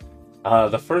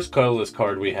 The first colorless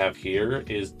card we have here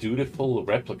is Dutiful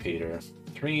Replicator.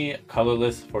 3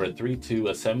 colorless for a 3/2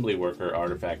 assembly worker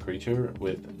artifact creature.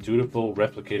 With Dutiful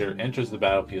Replicator enters the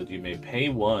battlefield, you may pay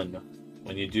 1.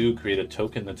 When you do, create a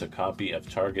token that's a copy of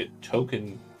target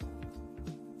token.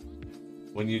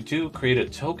 When you do, create a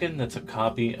token that's a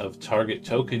copy of target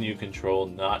token you control,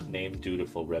 not named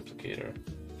Dutiful Replicator.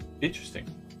 Interesting.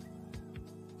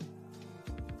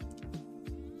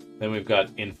 Then we've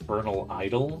got Infernal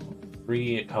Idol.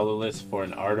 3 colorless for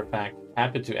an artifact.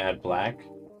 Tap it to add black.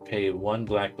 Pay 1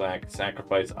 black,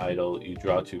 sacrifice idol, you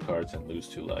draw 2 cards and lose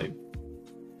 2 life.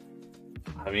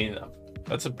 I mean,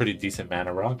 that's a pretty decent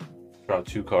mana rock. Draw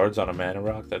 2 cards on a mana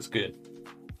rock, that's good.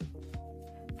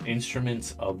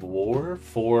 Instruments of War.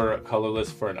 4 colorless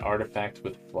for an artifact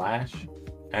with flash.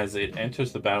 As it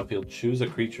enters the battlefield, choose a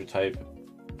creature type.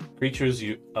 Creatures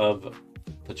of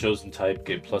the chosen type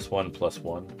get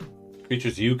 +1/+1.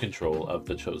 Creatures you control of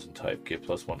the chosen type get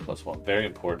 +1/+1. Very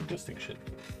important distinction.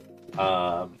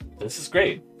 This is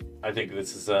great. I think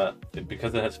this is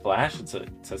because it has flash,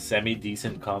 it's a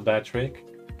semi-decent combat trick.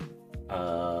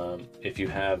 If you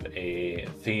have a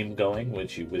theme going,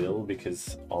 which you will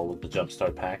because all of the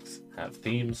Jumpstart packs have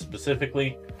themes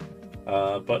specifically,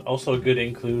 but also a good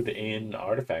include in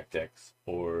artifact decks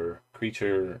or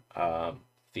creature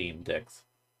theme decks.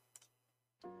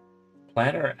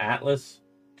 Planner Atlas.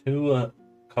 2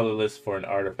 colorless for an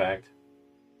artifact.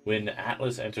 When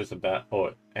Atlas enters the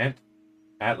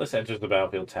Atlas enters the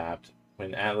battlefield tapped.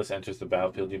 When Atlas enters the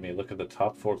battlefield, you may look at the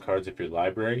top 4 cards of your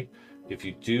library. If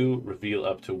you do, reveal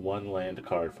up to 1 land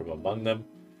card from among them.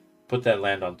 Put that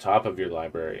land on top of your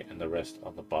library and the rest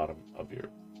on the bottom of your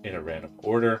in a random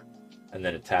order. And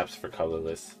then it taps for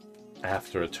colorless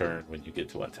after a turn when you get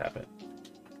to untap it.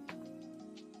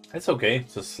 That's okay.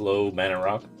 It's a slow mana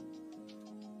rock.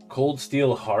 Cold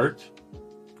Steel Heart.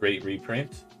 Great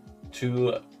reprint.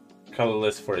 2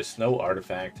 colorless for a snow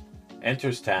artifact.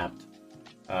 Enters tapped.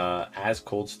 As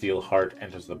Cold Steel Heart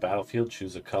enters the battlefield,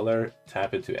 choose a color.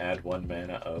 Tap it to add 1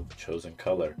 mana of chosen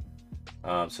color.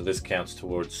 So this counts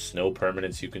towards snow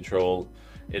permanents you control.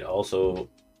 It also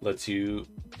lets you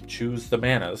choose the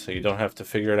mana, so you don't have to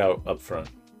figure it out up front.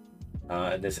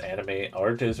 And this anime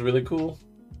art is really cool.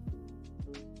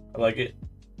 I like it.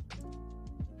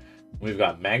 We've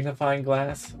got Magnifying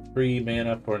Glass. 3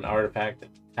 mana for an artifact.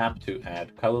 Tap to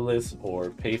add colorless, or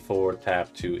pay 4,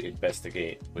 tap to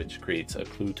investigate, which creates a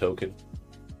clue token.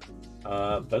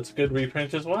 That's a good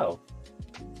reprint as well.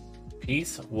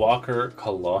 Peace Walker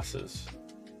Colossus.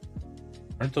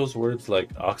 Aren't those words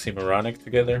like oxymoronic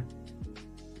together?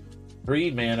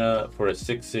 3 mana for a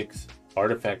 6/6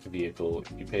 artifact vehicle.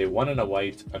 You pay 1 and a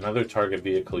white. Another target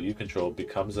vehicle you control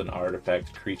becomes an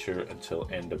artifact creature until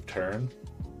end of turn.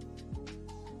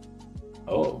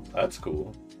 Oh, that's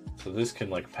cool. So this can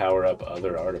like power up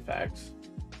other artifacts.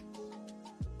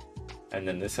 And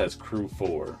then this has crew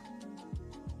 4.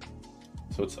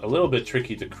 So it's a little bit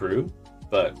tricky to crew,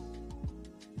 but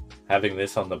having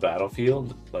this on the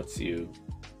battlefield lets you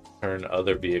turn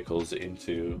other vehicles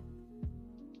into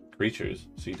creatures,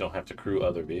 so you don't have to crew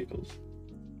other vehicles.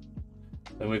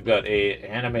 Then we've got a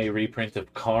anime reprint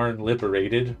of Karn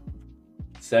Liberated.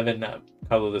 7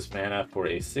 colorless mana for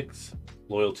a 6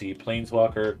 loyalty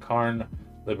planeswalker. Karn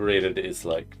Liberated is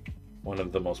like one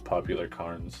of the most popular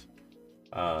Karns.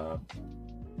 I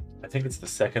think it's the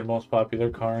 2nd most popular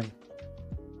Karn.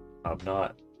 I'm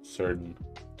not certain.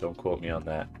 Don't quote me on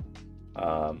that.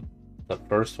 The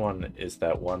first one is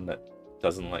that one that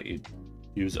doesn't let you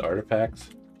use artifacts.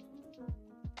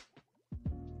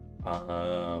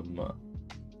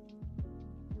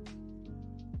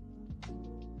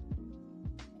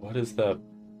 What is the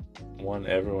one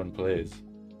everyone plays?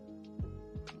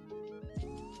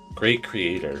 Great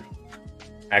Creator.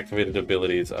 Activated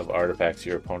abilities of artifacts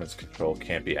your opponents control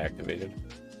can't be activated.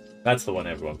 That's the one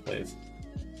everyone plays.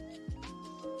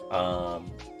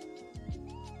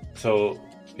 So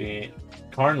The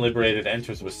Karn Liberated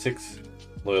enters with 6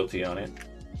 loyalty on it.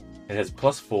 It has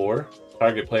 +4.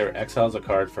 Target player exiles a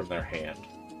card from their hand.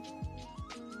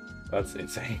 That's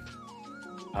insane.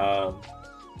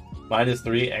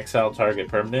 -3, exile target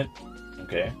permanent.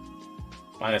 Okay.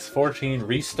 -14,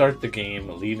 restart the game,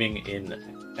 leaving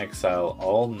in exile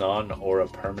all non-aura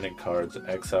permanent cards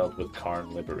exiled with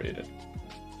Karn Liberated.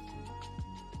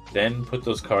 Then put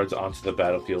those cards onto the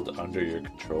battlefield under your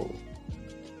control.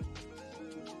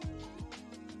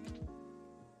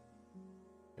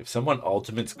 If someone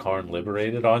ultimates Karn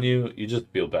Liberated on you, you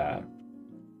just feel bad.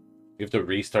 You have to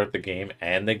restart the game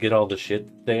and they get all the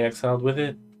shit they exiled with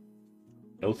it?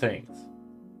 No thanks.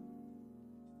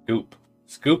 Scoop.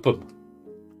 Scoop them.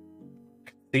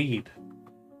 Concede.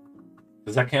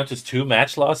 Does that count as 2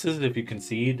 match losses if you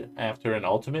concede after an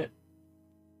ultimate?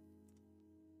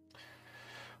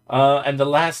 And the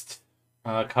last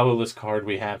colorless card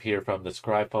we have here from the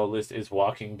Scryfall list is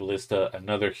Walking Ballista,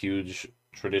 another huge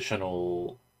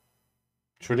traditionally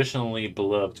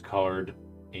beloved card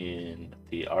in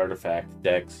the artifact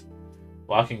decks.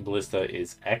 Walking Ballista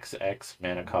is XX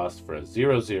mana cost for a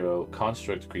 0/0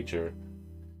 construct creature.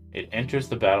 It enters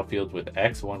the battlefield with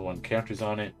X 1/1 counters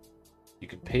on it. You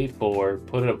can pay 4,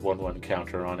 put a 1/1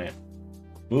 counter on it,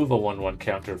 move a 1/1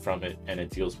 counter from it, and it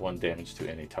deals 1 damage to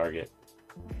any target.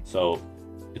 So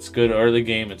it's good early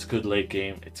game, it's good late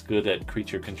game, it's good at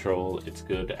creature control, it's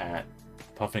good at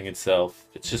puffing itself,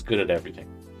 it's just good at everything.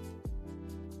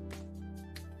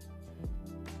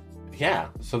 Yeah,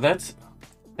 so that's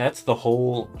the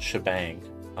whole shebang.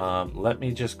 Let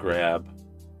me just grab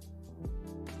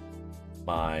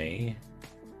my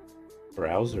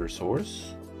browser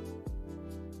source.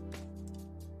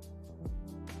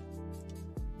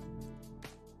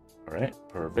 All right,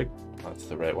 perfect. That's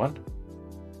the right one.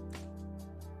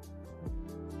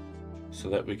 So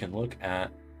that we can look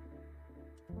at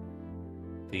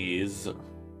these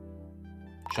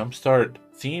Jumpstart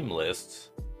theme lists.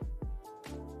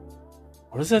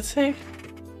 What does that say?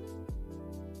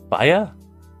 Fire?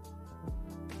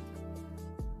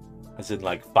 As in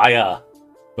like fire.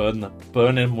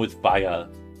 Burn him with fire.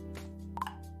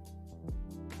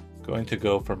 Going to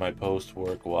go for my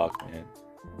post-work walk, man.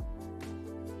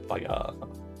 Fire.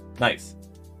 Nice.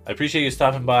 I appreciate you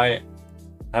stopping by.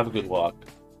 Have a good walk.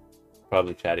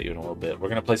 Probably chat at you in a little bit. We're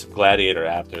gonna play some Gladiator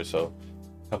after, so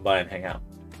come by and hang out.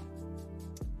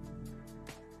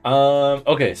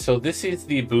 Okay, so this is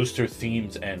the booster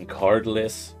themes and card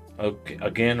lists. Okay,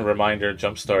 again, reminder,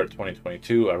 Jumpstart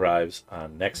 2022 arrives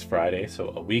on next Friday,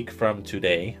 so a week from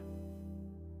today.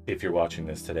 If you're watching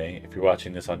this today, if you're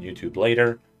watching this on YouTube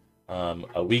later,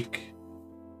 a week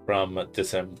from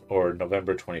December or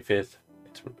November 25th,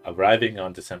 it's arriving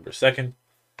on December 2nd.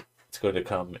 It's going to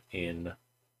come in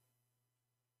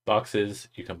boxes.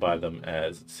 You can buy them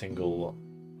as single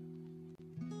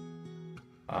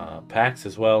packs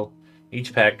as well.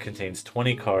 Each pack contains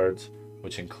 20 cards,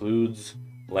 which includes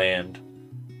land.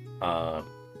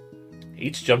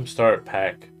 Each Jumpstart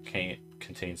pack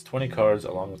contains 20 cards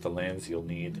along with the lands you'll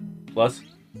need, plus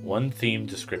 1 theme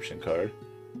description card,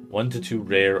 1 to 2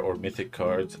 rare or mythic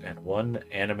cards, and 1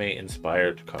 anime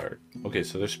inspired card. Okay,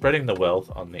 so they're spreading the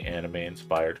wealth on the anime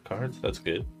inspired cards. That's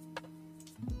good.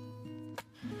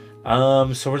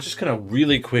 So we're just gonna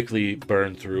really quickly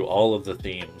burn through all of the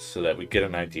themes so that we get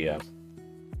an idea.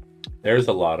 There's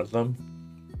a lot of them.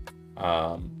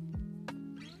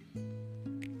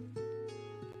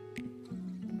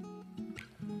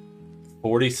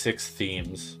 46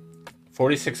 themes,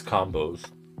 46 combos.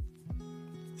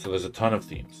 So there's a ton of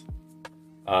themes.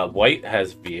 White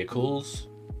has vehicles,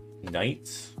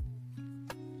 knights,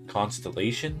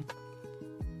 constellation,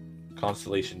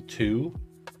 constellation 2,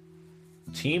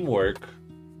 teamwork,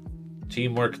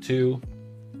 teamwork 2,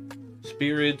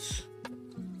 spirits.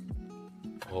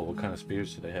 Oh, what kind of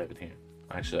spirits do they have in here?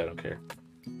 Actually, I don't care.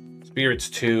 Spirits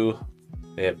 2.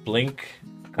 They have blink,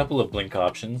 a couple of blink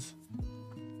options.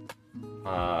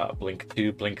 Blink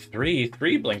 2, blink 3,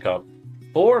 3 blink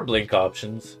 4 blink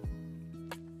options.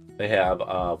 They have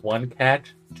 1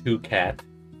 cat, 2 cat,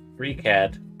 3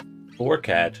 cat, 4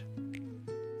 cat.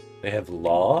 They have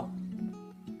law,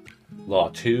 law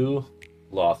 2,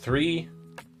 law 3,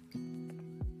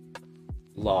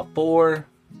 law 4.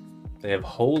 They have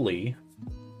holy,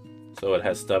 so it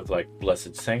has stuff like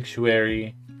blessed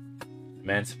sanctuary,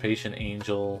 emancipation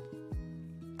angel,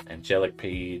 angelic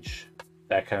page,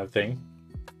 that kind of thing.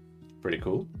 Pretty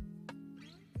cool.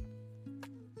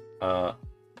 Hello,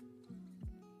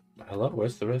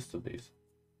 where's the rest of these?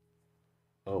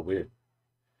 Oh, weird.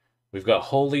 We've got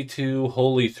Holy 2,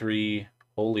 Holy 3,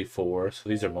 Holy 4. So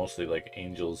these are mostly like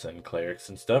angels and clerics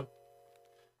and stuff.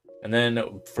 And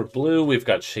then for blue, we've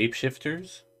got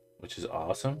shapeshifters, which is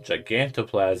awesome.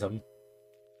 Gigantoplasm,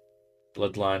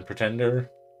 Bloodline Pretender.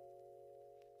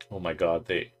 Oh my god,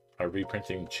 they are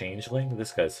reprinting Changeling.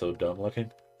 This guy's so dumb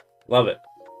looking. Love it.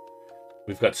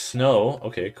 We've got Snow.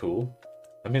 Okay, cool.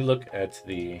 Let me look at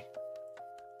the...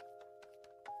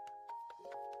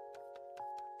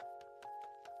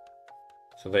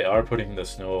 So they are putting the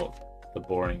Snow, the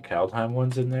boring Kaldheim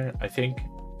ones in there, I think.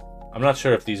 I'm not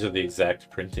sure if these are the exact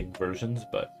printing versions,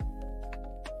 but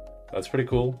that's pretty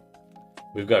cool.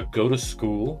 We've got Go to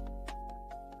School.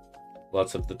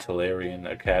 Lots of the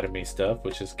Tolarian Academy stuff,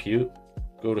 which is cute.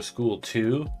 Go to School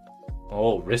 2.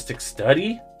 Oh, Rhystic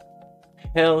Study?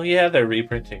 Hell yeah, they're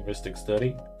reprinting Rhystic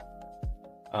Study.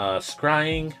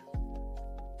 Scrying.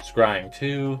 Scrying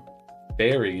 2.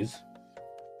 Fairies.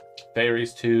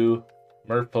 Fairies 2.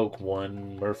 Merfolk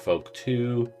 1. Merfolk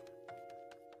 2.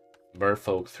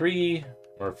 Merfolk 3.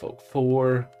 Merfolk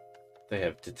 4. They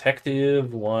have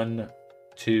Detective 1,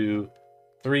 2,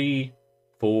 3,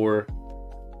 4.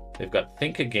 They've got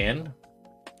Think Again,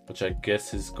 which I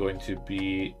guess is going to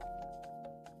be...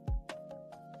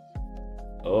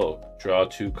 Oh, draw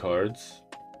 2 cards.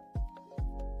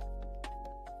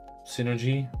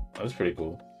 Synergy. That was pretty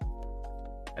cool.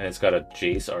 And it's got a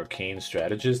Jace Arcane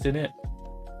Strategist in it.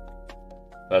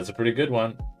 That's a pretty good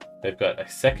one. They've got a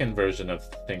second version of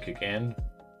Think Again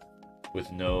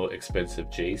with no expensive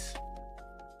Jace.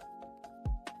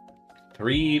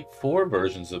 4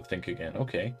 versions of Think Again.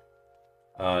 Okay.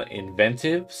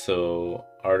 Inventive, so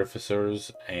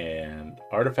artificers and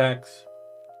artifacts.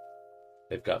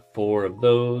 They've got 4 of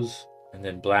those. And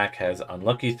then black has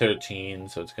Unlucky 13,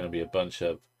 so it's going to be a bunch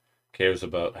of cares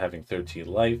about having 13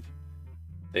 life.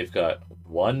 They've got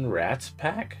 1 Rats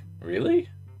pack? Really?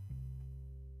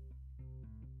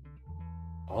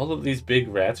 All of these big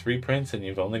Rats reprints and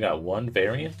you've only got 1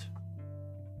 variant?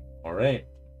 Alright.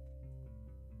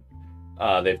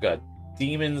 They've got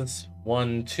Demons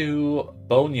 1, 2,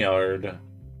 Boneyard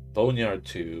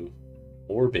 2,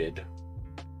 Orbid.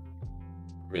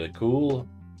 Really cool.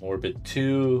 Orbid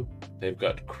 2. They've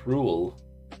got Cruel,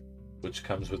 which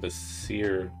comes with a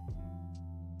Sir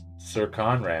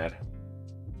Conrad.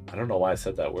 I don't know why I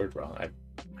said that word wrong. I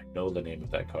know the name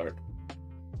of that card.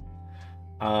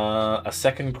 A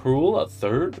second Cruel, a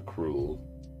third Cruel,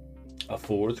 a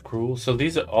fourth Cruel. So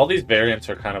all these variants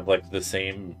are kind of like the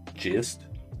same gist,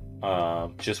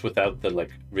 just without the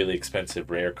like really expensive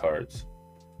rare cards.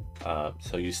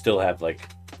 So you still have like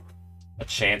a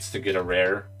chance to get a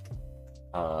rare,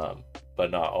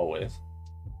 but not always.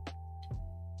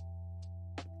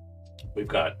 We've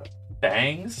got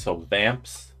Bangs, so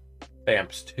Vamps,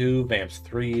 Vamps 2, Vamps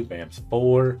 3, Vamps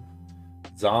 4,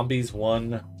 Zombies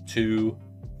 1, 2,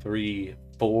 3,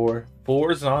 4.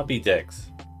 4 zombie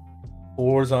decks.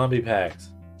 4 zombie packs.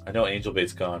 I know Angel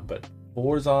Bait's gone, but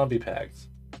 4 zombie packs.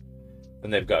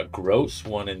 Then they've got Gross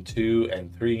 1 and 2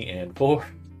 and 3 and 4.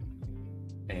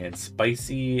 And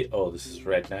Spicy. Oh, this is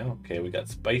red now. Okay, we got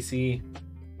Spicy.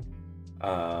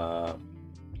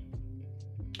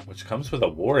 Which comes with a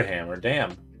Warhammer.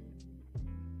 Damn.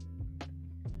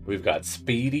 We've got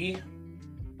Speedy,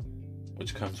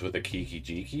 which comes with a Kiki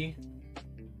Jiki.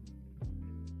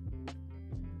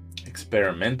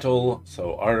 Experimental,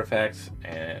 so artifacts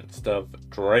and stuff.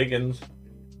 Dragons.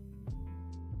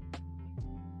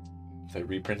 They're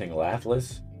reprinting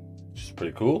Lathlis, which is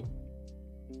pretty cool.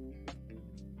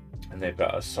 And they've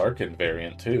got a Sarkin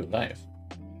variant too. Nice.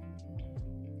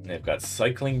 And they've got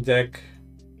Cycling Deck,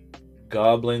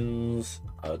 Goblins,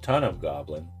 a ton of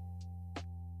Goblin,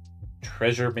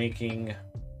 Treasure Making,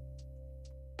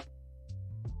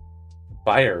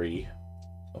 Fiery,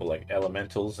 so like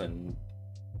elementals and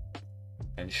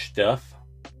stuff.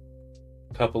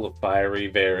 A couple of Fiery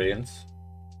variants.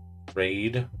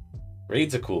 Raid.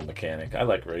 Raid's a cool mechanic. I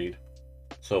like Raid.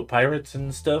 So pirates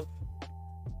and stuff.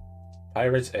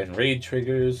 Pirates and raid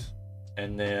triggers.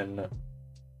 And then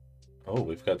oh,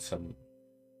 we've got an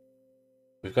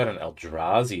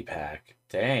Eldrazi pack.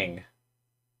 Dang.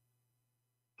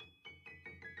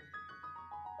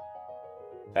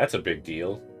 That's a big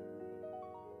deal.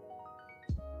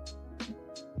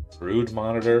 Brood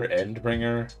Monitor,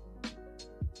 Endbringer.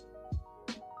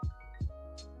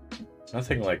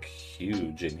 Nothing like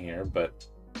huge in here, but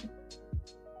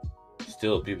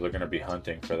still people are going to be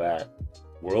hunting for that.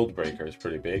 World Breaker is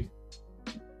pretty big.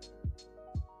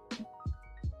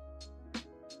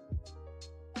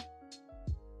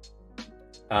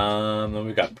 Then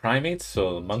we've got Primates,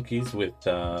 so the monkeys with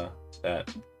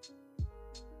that.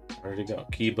 Where'd it go?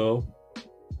 Kibo.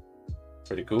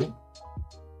 Pretty cool.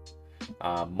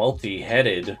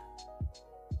 Multi-headed.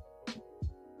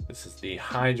 This is the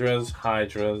Hydras,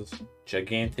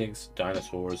 Gigantics,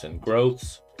 Dinosaurs, and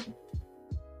Growths.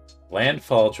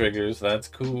 Landfall triggers, that's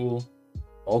cool.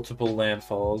 Multiple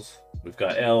landfalls. We've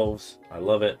got elves, I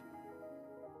love it.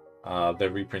 They're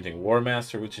reprinting War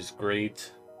Master, which is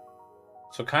great.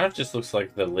 So it kind of just looks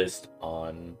like the list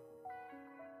on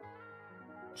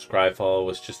Scryfall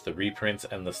was just the reprints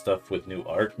and the stuff with new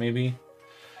art, maybe.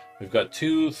 We've got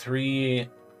 2, 3,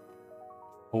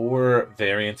 4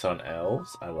 variants on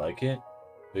elves. I like it.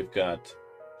 We've got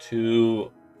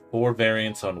 4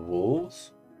 variants on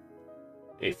wolves.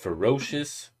 A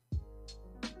ferocious.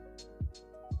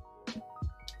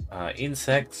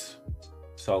 Insects.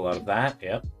 Saw a lot of that,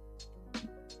 yep.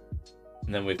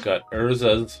 And then we've got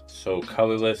Urzas, so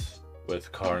colorless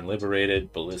with Karn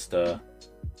Liberated, Ballista,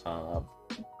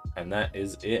 and that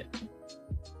is it.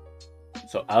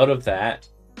 So out of that,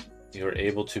 you're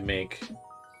able to make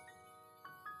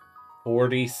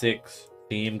 46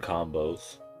 theme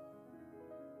combos.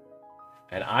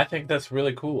 And I think that's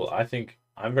really cool.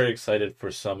 I'm very excited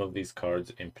for some of these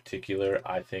cards in particular.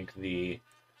 I think the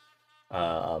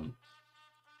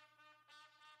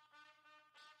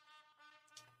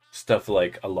stuff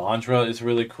like Alondra is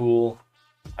really cool.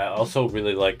 I also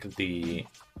really like the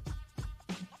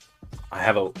I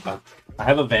have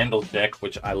a Vandal deck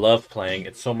which I love playing.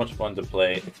 It's so much fun to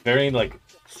play. It's very like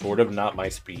sort of not my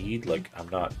speed. Like I'm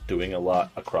not doing a lot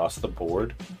across the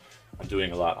board. I'm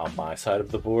doing a lot on my side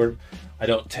of the board. I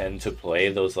don't tend to play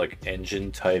those like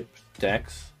engine type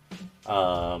decks.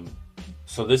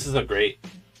 So this is a great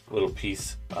little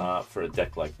piece for a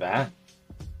deck like that.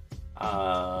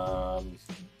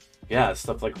 Yeah,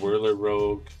 stuff like Whirler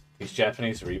Rogue. These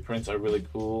Japanese reprints are really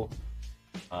cool.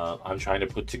 I'm trying to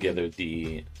put together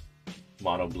the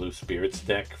Mono Blue Spirits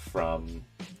deck from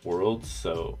Worlds,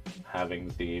 so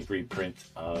having the reprint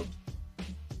of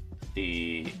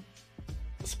the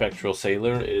Spectral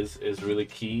Sailor is really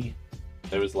key.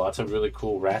 There was lots of really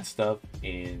cool rat stuff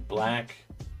in black.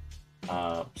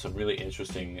 Some really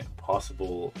interesting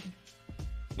possible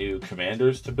new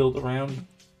commanders to build around.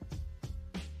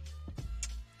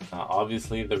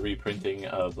 Obviously, the reprinting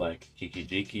of like Kiki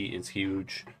Jiki is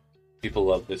huge. People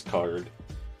love this card.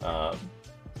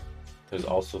 There's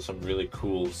also some really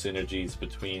cool synergies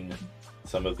between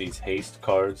some of these haste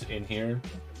cards in here.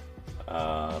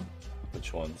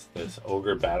 Which ones? This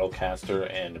Ogre Battlecaster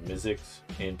and Mizzix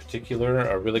in particular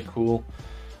are really cool.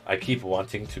 I keep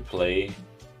wanting to play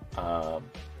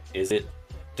Is It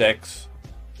decks.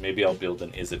 Maybe I'll build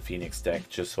an Is It Phoenix deck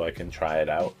just so I can try it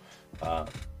out.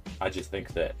 I just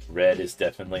think that red is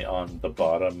definitely on the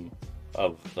bottom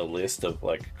of the list of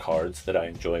like cards that I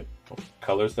enjoy,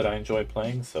 colors that I enjoy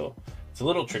playing, so it's a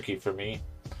little tricky for me.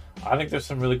 I think there's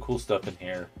some really cool stuff in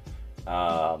here.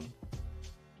 I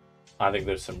think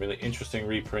there's some really interesting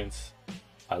reprints.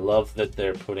 I love that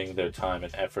they're putting their time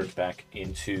and effort back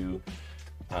into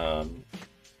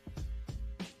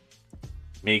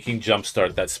making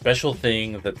Jumpstart that special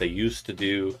thing that they used to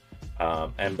do,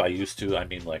 and by used to I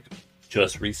mean like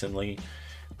just recently.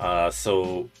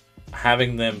 So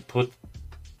having them put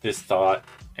this thought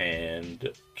and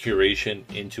curation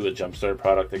into a Jumpstart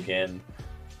product again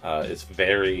is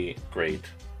very great.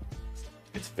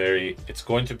 It's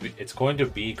going to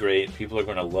be great. People are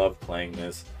going to love playing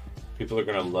this. People are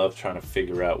going to love trying to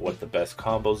figure out what the best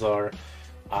combos are.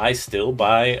 I still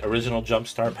buy original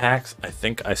Jumpstart packs. I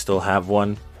think I still have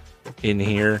one in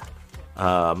here.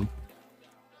 I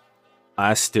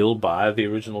still buy the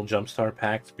original Jumpstart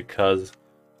packs because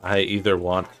I either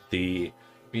want the,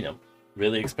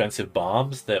 really expensive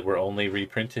bombs that were only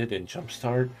reprinted in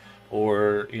Jumpstart,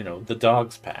 or, the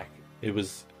dogs pack. It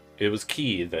was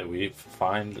key that we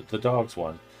find the dogs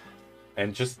one.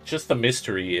 And just the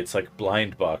mystery, it's like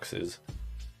blind boxes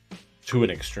to an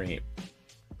extreme.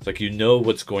 It's like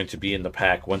what's going to be in the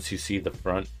pack once you see the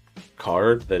front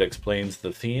card that explains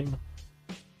the theme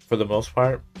for the most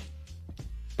part,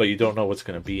 but you don't know what's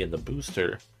going to be in the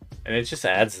booster, and it just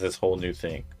adds this whole new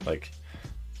thing. Like,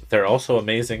 they're also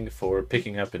amazing for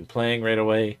picking up and playing right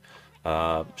away.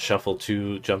 Shuffle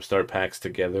 2 Jumpstart packs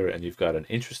together and you've got an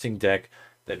interesting deck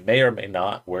that may or may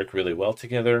not work really well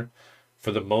together.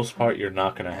 For the most part, you're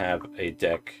not going to have a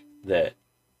deck that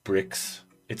bricks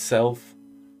itself.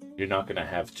 You're not going to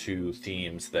have 2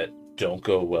 themes that don't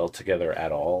go well together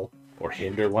at all or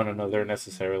hinder one another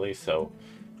necessarily. So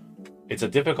it's a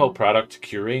difficult product to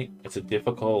curate. It's a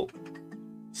difficult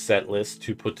set list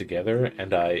to put together,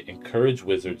 and I encourage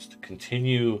Wizards to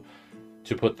continue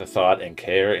to put the thought and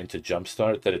care into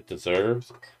Jumpstart that it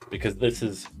deserves, because this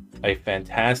is a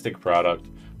fantastic product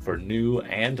for new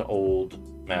and old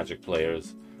Magic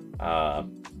players.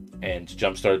 And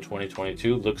Jumpstart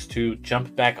 2022 looks to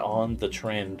jump back on the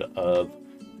trend of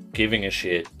giving a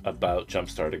shit about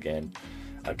Jumpstart again.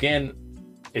 Again,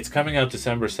 it's coming out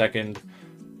December 2nd.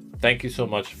 Thank you so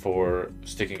much for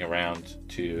sticking around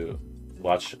to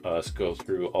watch us go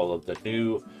through all of the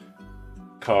new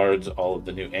cards, all of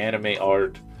the new anime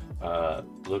art,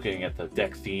 looking at the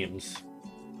deck themes,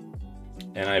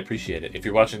 and I appreciate it. If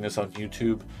you're watching this on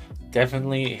YouTube,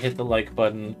 definitely hit the like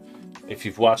button. If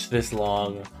you've watched this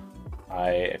long,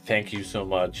 I thank you so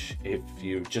much. If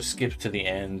you just skip to the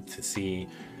end to see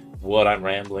what I'm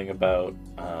rambling about,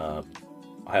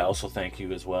 I also thank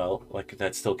you as well. Like,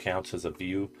 that still counts as a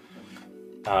view.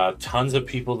 Tons of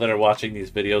people that are watching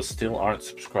these videos still aren't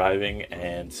subscribing,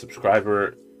 and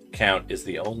subscriber count is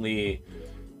the only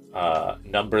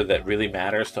number that really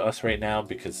matters to us right now,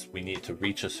 because we need to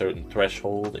reach a certain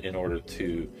threshold in order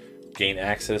to gain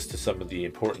access to some of the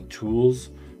important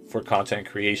tools for content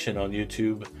creation on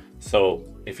YouTube. So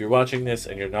if you're watching this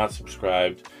and you're not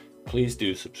subscribed, please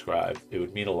do subscribe. It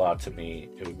would mean a lot to me.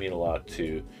 It would mean a lot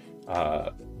to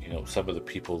some of the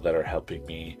people that are helping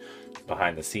me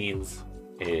behind the scenes.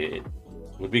 It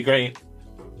would be great,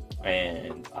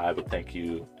 and I would thank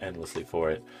you endlessly for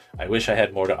it. I wish I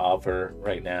had more to offer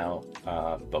right now,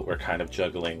 but we're kind of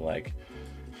juggling like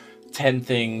 10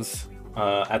 things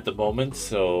at the moment,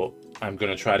 so I'm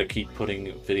going to try to keep putting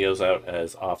videos out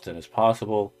as often as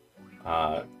possible.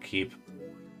 Keep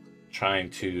trying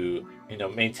to,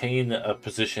 maintain a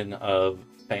position of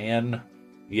fan,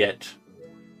 yet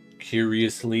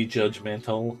curiously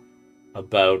judgmental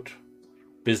about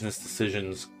business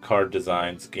decisions, card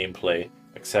designs, gameplay,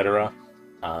 etc.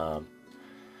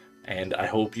 And I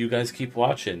hope you guys keep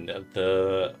watching.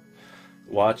 The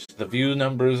view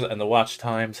numbers and the watch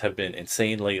times have been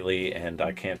insane lately, and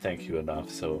I can't thank you enough.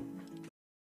 So